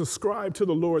 29 says, ascribe to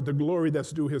the Lord the glory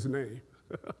that's due his name.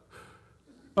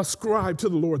 Ascribe to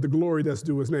the Lord the glory that's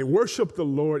due his name. Worship the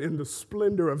Lord in the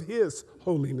splendor of his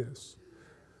holiness.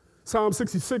 Psalm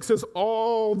 66 says,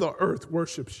 all the earth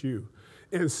worships you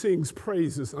and sings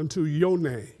praises unto your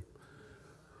name.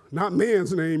 Not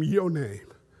man's name, your name.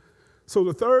 So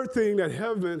the third thing that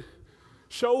heaven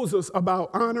shows us about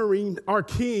honoring our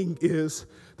King is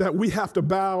that we have to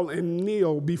bow and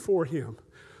kneel before him.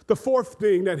 The fourth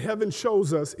thing that heaven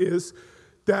shows us is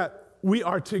that we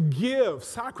are to give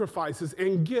sacrifices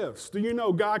and gifts. Do you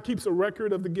know God keeps a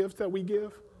record of the gifts that we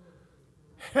give?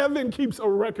 Heaven keeps a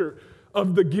record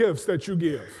of the gifts that you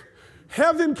give.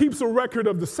 Heaven keeps a record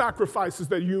of the sacrifices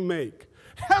that you make.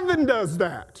 Heaven does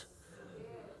that.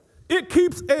 It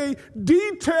keeps a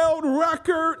detailed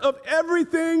record of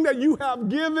everything that you have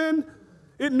given.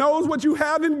 It knows what you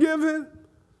haven't given.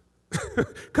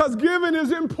 Because giving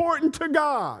is important to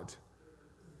God.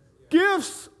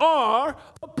 Gifts are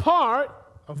a part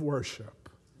of worship.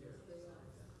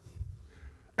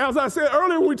 As I said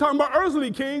earlier when we were talking about earthly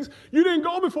kings, you didn't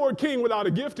go before a king without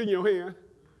a gift in your hand.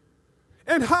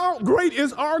 And how great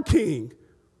is our King?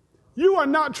 You are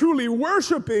not truly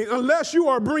worshiping unless you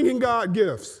are bringing God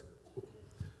gifts.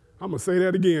 I'm going to say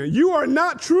that again. You are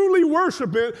not truly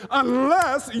worshiping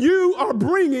unless you are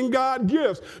bringing God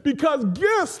gifts, because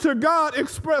gifts to God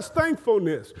express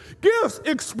thankfulness. Gifts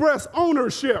express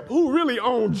ownership. Who really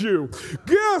owns you?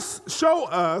 Gifts show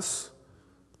us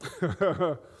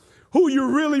who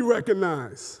you really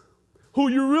recognize, who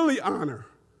you really honor.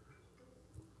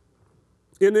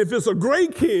 And if it's a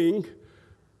great king,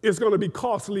 it's going to be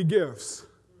costly gifts.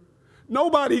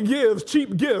 Nobody gives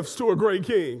cheap gifts to a great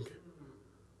king.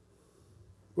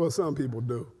 Well, some people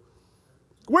do.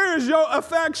 Where is your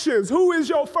affections? Who is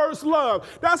your first love?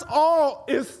 That's all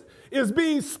is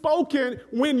being spoken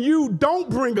when you don't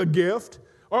bring a gift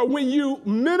or when you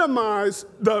minimize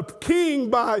the king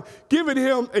by giving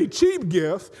him a cheap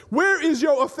gift. Where is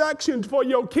your affection for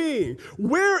your king?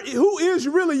 Who is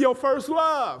really your first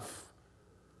love?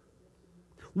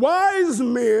 Wise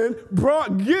men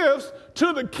brought gifts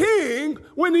to the king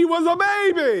when he was a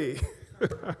baby.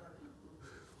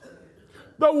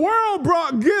 The world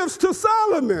brought gifts to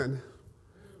Solomon.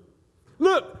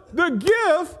 Look, the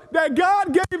gift that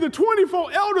God gave the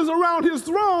 24 elders around his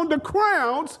throne, the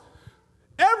crowns,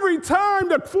 every time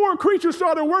the four creatures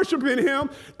started worshiping him,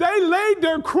 they laid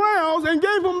their crowns and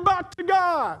gave them back to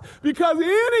God. Because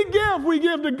any gift we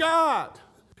give to God,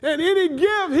 and any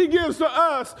gift he gives to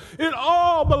us, it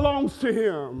all belongs to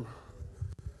him.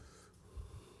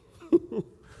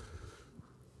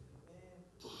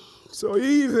 So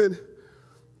even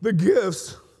the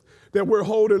gifts that we're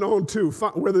holding on to,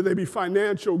 whether they be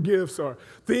financial gifts or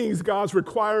things God's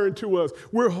requiring to us,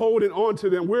 we're holding on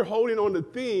to them. We're holding on to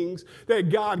things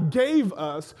that God gave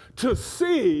us to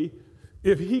see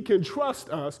if he can trust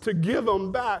us to give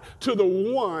them back to the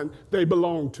one they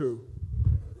belong to.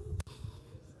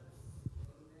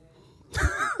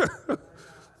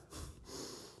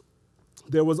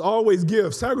 There was always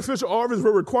gifts. Sacrificial offerings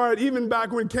were required even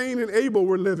back when Cain and Abel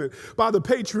were living by the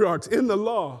patriarchs in the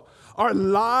law. Our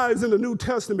lives in the New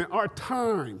Testament, our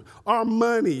time, our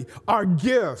money, our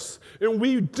gifts, and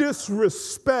we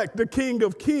disrespect the King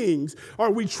of Kings,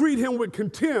 or we treat him with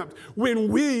contempt when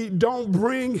we don't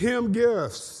bring him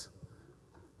gifts.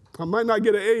 I might not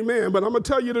get an amen, but I'm going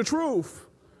to tell you the truth.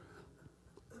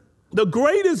 The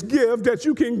greatest gift that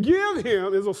you can give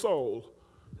him is a soul.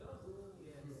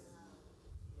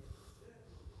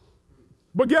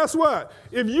 But guess what?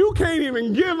 If you can't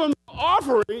even give him an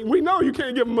offering, we know you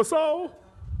can't give him a soul.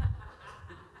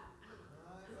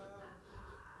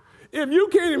 If you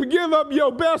can't even give up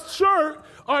your best shirt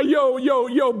or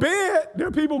your bed, there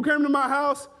are people who came to my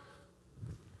house,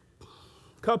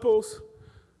 couples,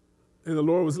 and the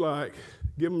Lord was like,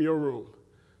 give them your room.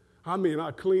 I mean,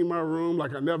 I clean my room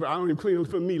like I don't even clean it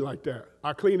for me like that.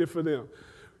 I clean it for them.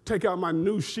 Take out my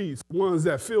new sheets, ones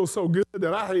that feel so good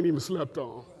that I ain't even slept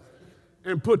on,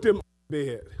 and put them on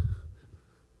bed.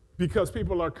 Because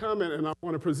people are coming and I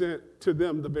want to present to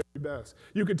them the very best.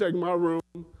 You can take my room.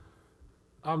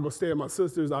 I'll go stay at my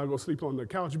sister's. I'll go sleep on the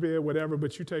couch bed, whatever,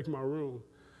 but you take my room.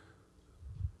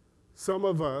 Some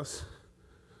of us,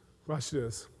 watch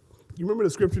this. You remember the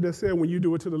scripture that said, when you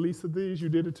do it to the least of these, you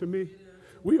did it to me?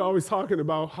 We always talking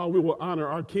about how we will honor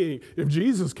our king. If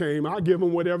Jesus came, I'll give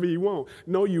him whatever he wants.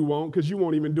 No, you won't, because you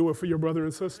won't even do it for your brother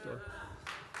and sister.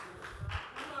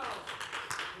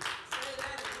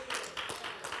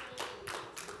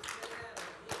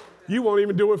 You won't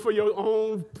even do it for your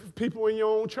own people in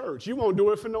your own church. You won't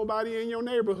do it for nobody in your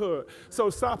neighborhood. So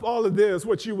stop all of this,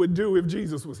 what you would do if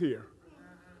Jesus was here.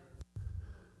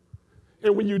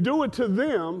 And when you do it to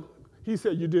them, he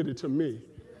said, you did it to me.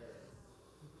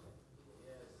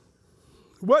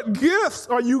 What gifts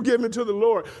are you giving to the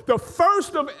Lord? The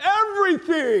first of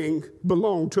everything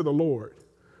belonged to the Lord.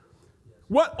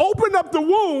 What opened up the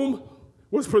womb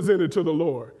was presented to the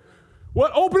Lord.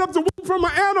 What opened up the womb from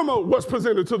an animal was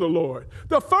presented to the Lord.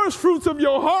 The first fruits of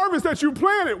your harvest that you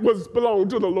planted belonged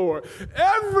to the Lord.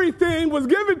 Everything was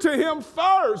given to him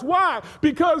first. Why?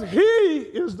 Because he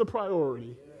is the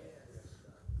priority.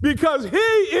 Because he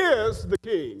is the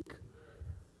king.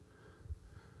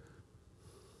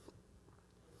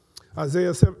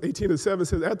 Isaiah 18:7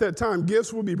 says, at that time,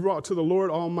 gifts will be brought to the Lord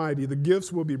Almighty. The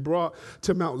gifts will be brought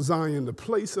to Mount Zion, the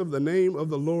place of the name of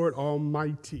the Lord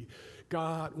Almighty.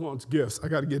 God wants gifts. I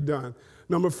got to get done.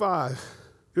 Number 5,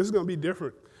 this is going to be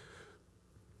different.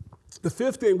 The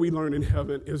 5th thing we learn in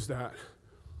heaven is that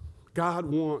God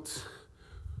wants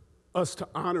us to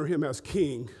honor him as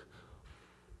king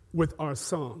with our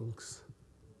songs,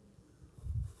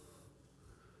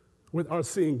 with our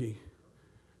singing.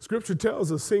 Scripture tells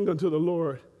us, sing unto the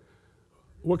Lord.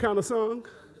 What kind of song?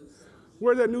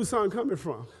 Where's that new song coming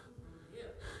from?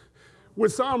 When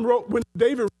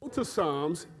David wrote the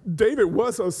Psalms, David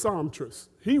was a psalmist.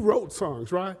 He wrote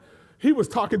songs, right? He was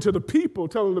talking to the people,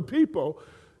 telling the people,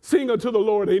 sing unto the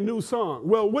Lord a new song.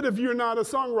 Well, what if you're not a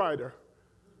songwriter?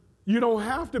 You don't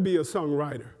have to be a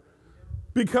songwriter.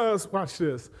 Because, watch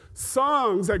this,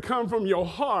 songs that come from your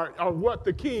heart are what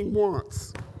the king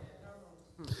wants.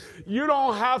 You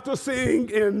don't have to sing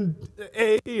in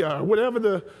A or whatever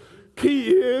the key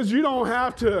is. You don't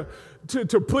have to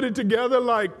put it together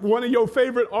like one of your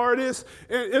favorite artists.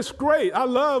 And it's great.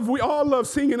 We all love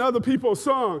singing other people's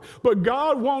songs. But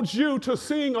God wants you to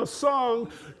sing a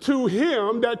song to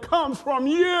him that comes from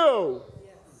you.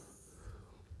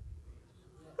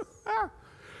 Yes.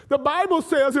 The Bible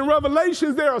says in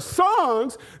Revelations there are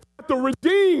songs that the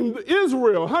redeemed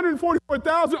Israel,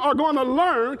 144,000, are going to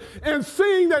learn and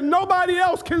sing that nobody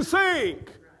else can sing.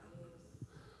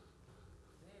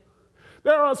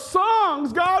 There are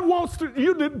songs God wants for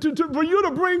you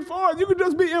to bring forth. You can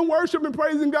just be in worship and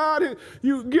praising God, and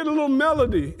you get a little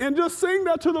melody and just sing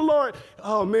that to the Lord.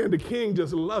 Oh, man, the King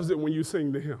just loves it when you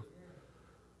sing to him.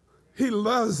 He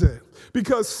loves it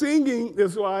because singing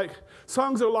is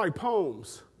songs are like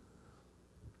poems.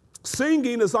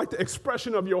 Singing is like the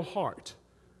expression of your heart.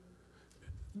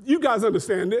 You guys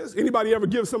understand this. Anybody ever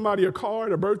give somebody a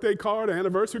card, a birthday card, an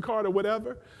anniversary card, or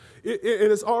whatever? And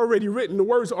it's already written. The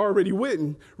words are already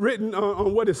written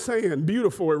on what it's saying.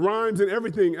 Beautiful. It rhymes and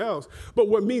everything else. But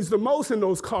what means the most in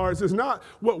those cards is not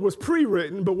what was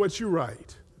pre-written, but what you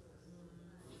write.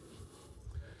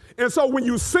 And so when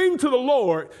you sing to the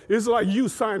Lord, it's like you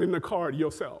signing the card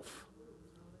yourself.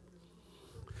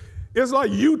 It's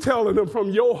like you telling him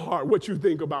from your heart what you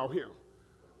think about him.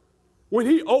 When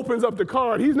he opens up the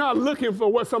card, he's not looking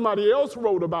for what somebody else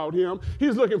wrote about him.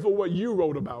 He's looking for what you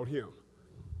wrote about him.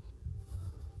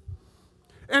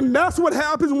 And that's what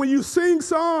happens when you sing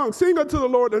songs. Sing unto the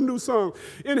Lord a new song.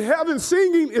 In heaven,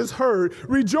 singing is heard.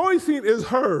 Rejoicing is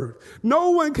heard.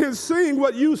 No one can sing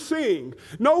what you sing.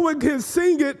 No one can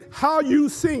sing it how you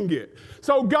sing it.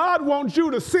 So God wants you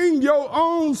to sing your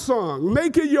own song.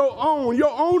 Make it your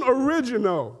own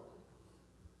original.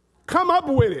 Come up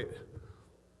with it.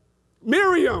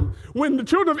 Miriam, when the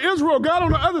children of Israel got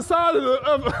on the other side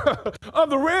of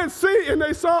the Red Sea and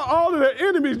they saw all of their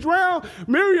enemies drown,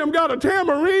 Miriam got a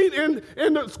tambourine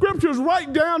and the scriptures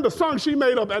write down the song she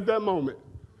made up at that moment.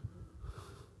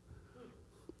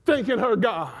 Thanking her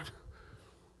God,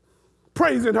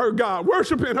 praising her God,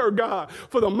 worshiping her God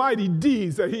for the mighty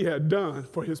deeds that he had done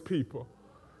for his people.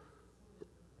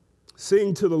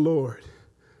 Sing to the Lord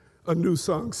a new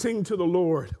song. Sing to the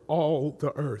Lord, all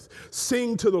the earth.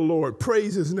 Sing to the Lord,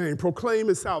 praise his name, proclaim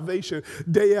his salvation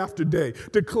day after day.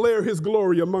 Declare his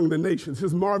glory among the nations,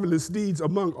 his marvelous deeds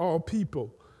among all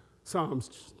people.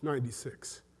 Psalms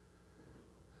 96.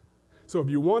 So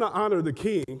if you want to honor the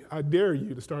king, I dare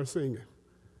you to start singing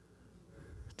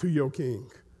to your king.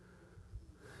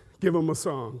 Give him a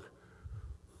song.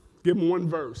 Give him one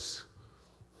verse.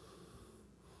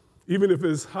 Even if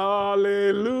it's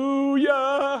hallelujah,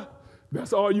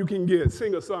 that's all you can get.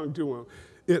 Sing a song to him.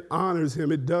 It honors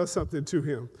him. It does something to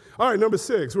him. All right, number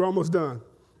 6. We're almost done.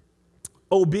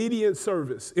 Obedient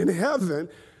service. In heaven,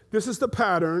 this is the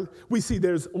pattern. We see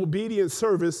there's obedient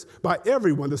service by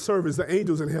everyone. The servants, the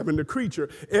angels in heaven, the creature.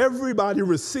 Everybody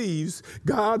receives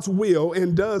God's will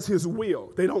and does his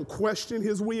will. They don't question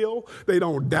his will. They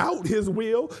don't doubt his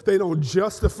will. They don't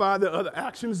justify the other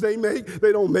actions they make.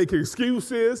 They don't make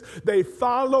excuses. They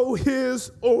follow his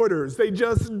orders. They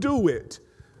just do it.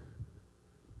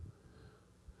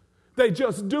 They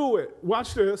just do it.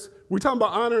 Watch this. We're talking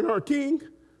about honoring our king.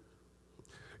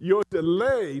 Your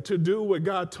delay to do what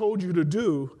God told you to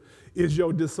do is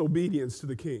your disobedience to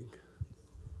the king.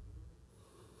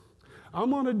 I'm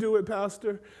going to do it,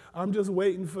 Pastor. I'm just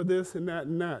waiting for this and that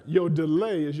and that. Your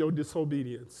delay is your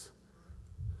disobedience.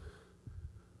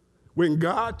 When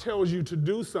God tells you to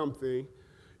do something,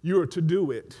 you're to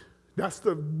do it. That's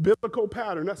the biblical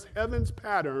pattern. That's heaven's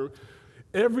pattern.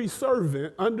 Every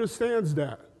servant understands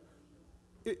that.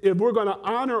 If we're going to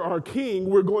honor our king,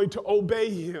 we're going to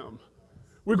obey him.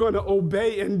 We're going to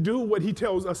obey and do what he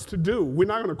tells us to do. We're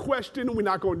not going to question it. We're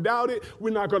not going to doubt it. We're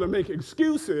not going to make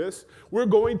excuses. We're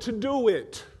going to do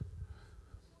it.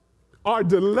 Our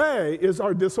delay is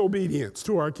our disobedience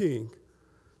to our king.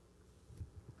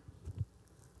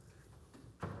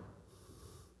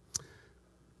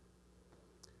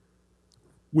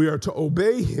 We are to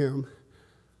obey him,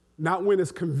 not when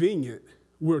it's convenient.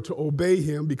 We're to obey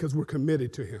him because we're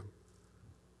committed to him.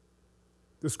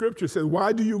 The scripture says,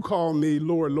 why do you call me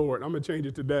Lord, Lord? I'm going to change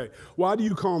it today. Why do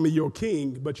you call me your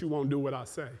king, but you won't do what I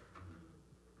say?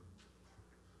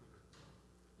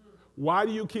 Why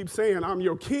do you keep saying I'm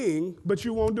your king, but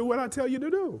you won't do what I tell you to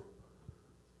do?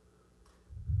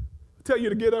 Tell you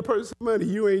to get that person money,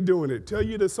 you ain't doing it. Tell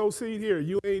you to sow seed here,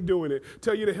 you ain't doing it.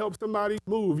 Tell you to help somebody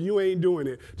move, you ain't doing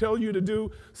it. Tell you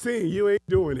to sing, you ain't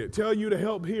doing it. Tell you to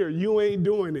help here, you ain't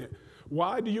doing it.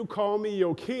 Why do you call me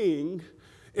your king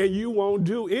and you won't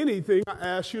do anything I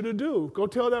ask you to do. Go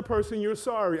tell that person you're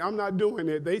sorry. I'm not doing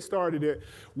it. They started it.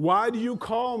 Why do you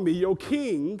call me your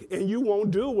king and you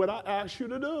won't do what I asked you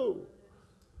to do?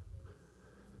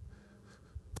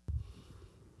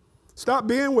 Stop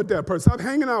being with that person. Stop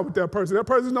hanging out with that person. That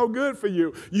person's no good for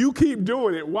you. You keep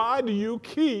doing it. Why do you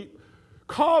keep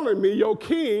calling me your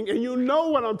king and you know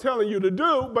what I'm telling you to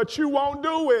do, but you won't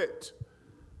do it?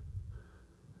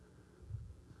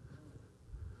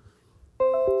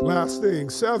 Last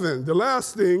thing, 7, the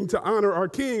last thing to honor our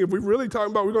king. If we're really talking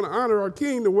about we're going to honor our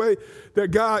king the way that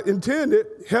God intended,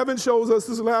 heaven shows us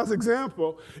this last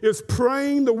example, is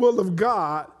praying the will of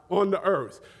God on the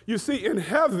earth. You see, in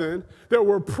heaven, there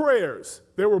were prayers.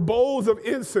 There were bowls of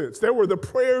incense. There were the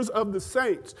prayers of the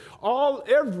saints.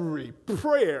 Every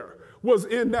prayer was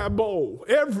in that bowl.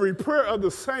 Every prayer of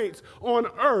the saints on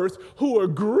earth who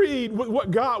agreed with what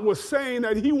God was saying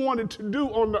that he wanted to do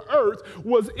on the earth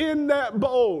was in that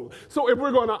bowl. So if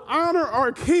we're going to honor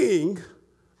our king,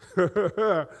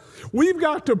 we've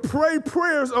got to pray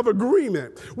prayers of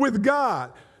agreement with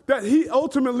God that he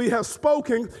ultimately has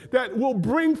spoken that will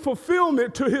bring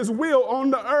fulfillment to his will on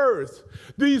the earth.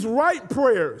 These right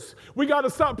prayers, we got to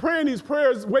stop praying these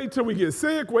prayers, wait till we get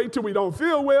sick, wait till we don't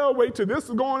feel well, wait till this is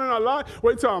going on in our life,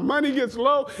 wait till our money gets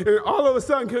low, and all of a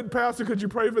sudden, Pastor, could you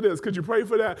pray for this? Could you pray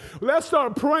for that? Let's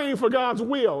start praying for God's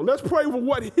will. Let's pray for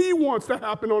what he wants to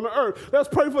happen on the earth. Let's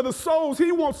pray for the souls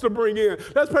he wants to bring in.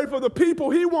 Let's pray for the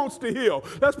people he wants to heal.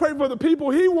 Let's pray for the people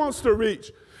he wants to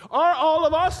reach. All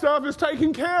of our stuff is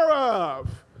taken care of.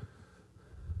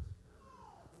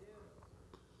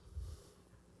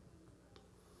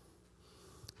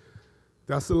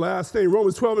 That's the last thing.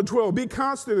 Romans 12:12. Be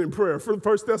constant in prayer.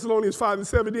 1 Thessalonians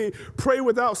 5:17. Pray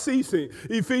without ceasing.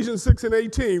 Ephesians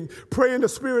 6:18. Pray in the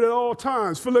Spirit at all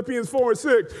times. Philippians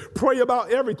 4:6. Pray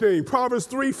about everything. Proverbs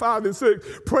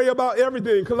 3:5-6. Pray about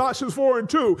everything. Colossians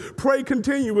 4:2. Pray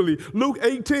continually. Luke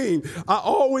 18. I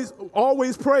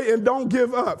always pray and don't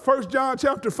give up. 1 John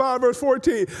chapter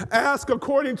 5:14. Ask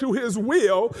according to his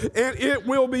will and it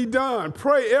will be done.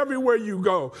 Pray everywhere you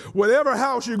go. Whatever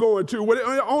house you're going to.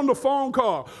 On the phone call.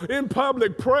 In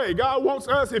public, pray. God wants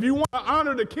us, if you want to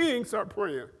honor the king, start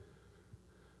praying.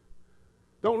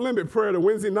 Don't limit prayer to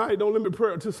Wednesday night. Don't limit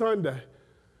prayer to Sunday.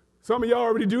 Some of y'all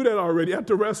already do that already. At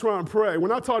the restaurant, pray.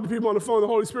 When I talk to people on the phone, the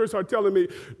Holy Spirit starts telling me,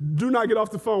 do not get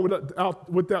off the phone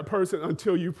with that person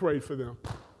until you prayed for them.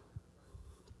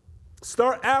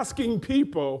 Start asking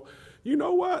people, you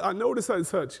know what? I noticed such and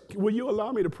such. Will you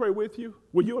allow me to pray with you?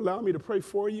 Will you allow me to pray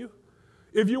for you?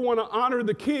 If you want to honor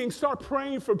the king, start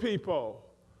praying for people.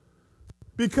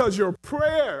 Because your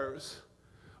prayers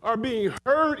are being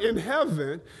heard in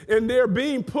heaven and they're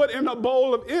being put in a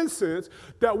bowl of incense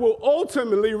that will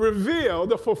ultimately reveal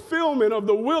the fulfillment of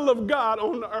the will of God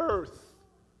on the earth.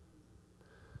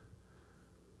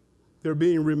 They're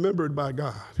being remembered by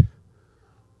God.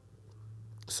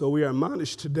 So we are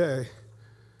admonished today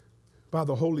by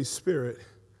the Holy Spirit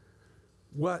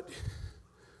what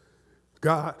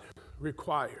God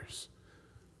requires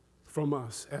from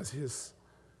us as his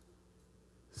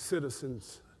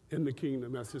citizens in the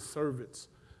kingdom, as his servants.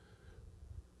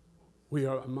 We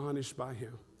are admonished by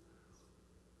him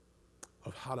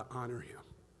of how to honor him,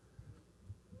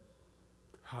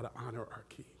 how to honor our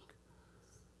king.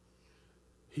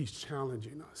 He's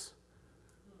challenging us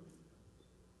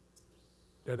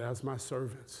that as my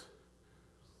servants,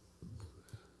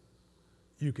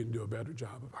 you can do a better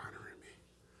job of honoring me.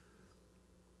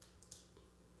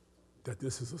 That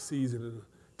this is a season and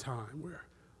a time where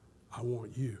I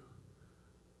want you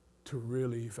to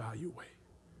really evaluate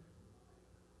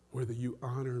whether you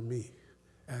honor me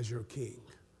as your king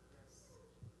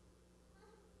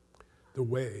the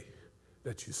way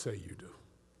that you say you do.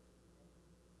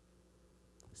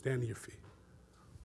 Stand to your feet.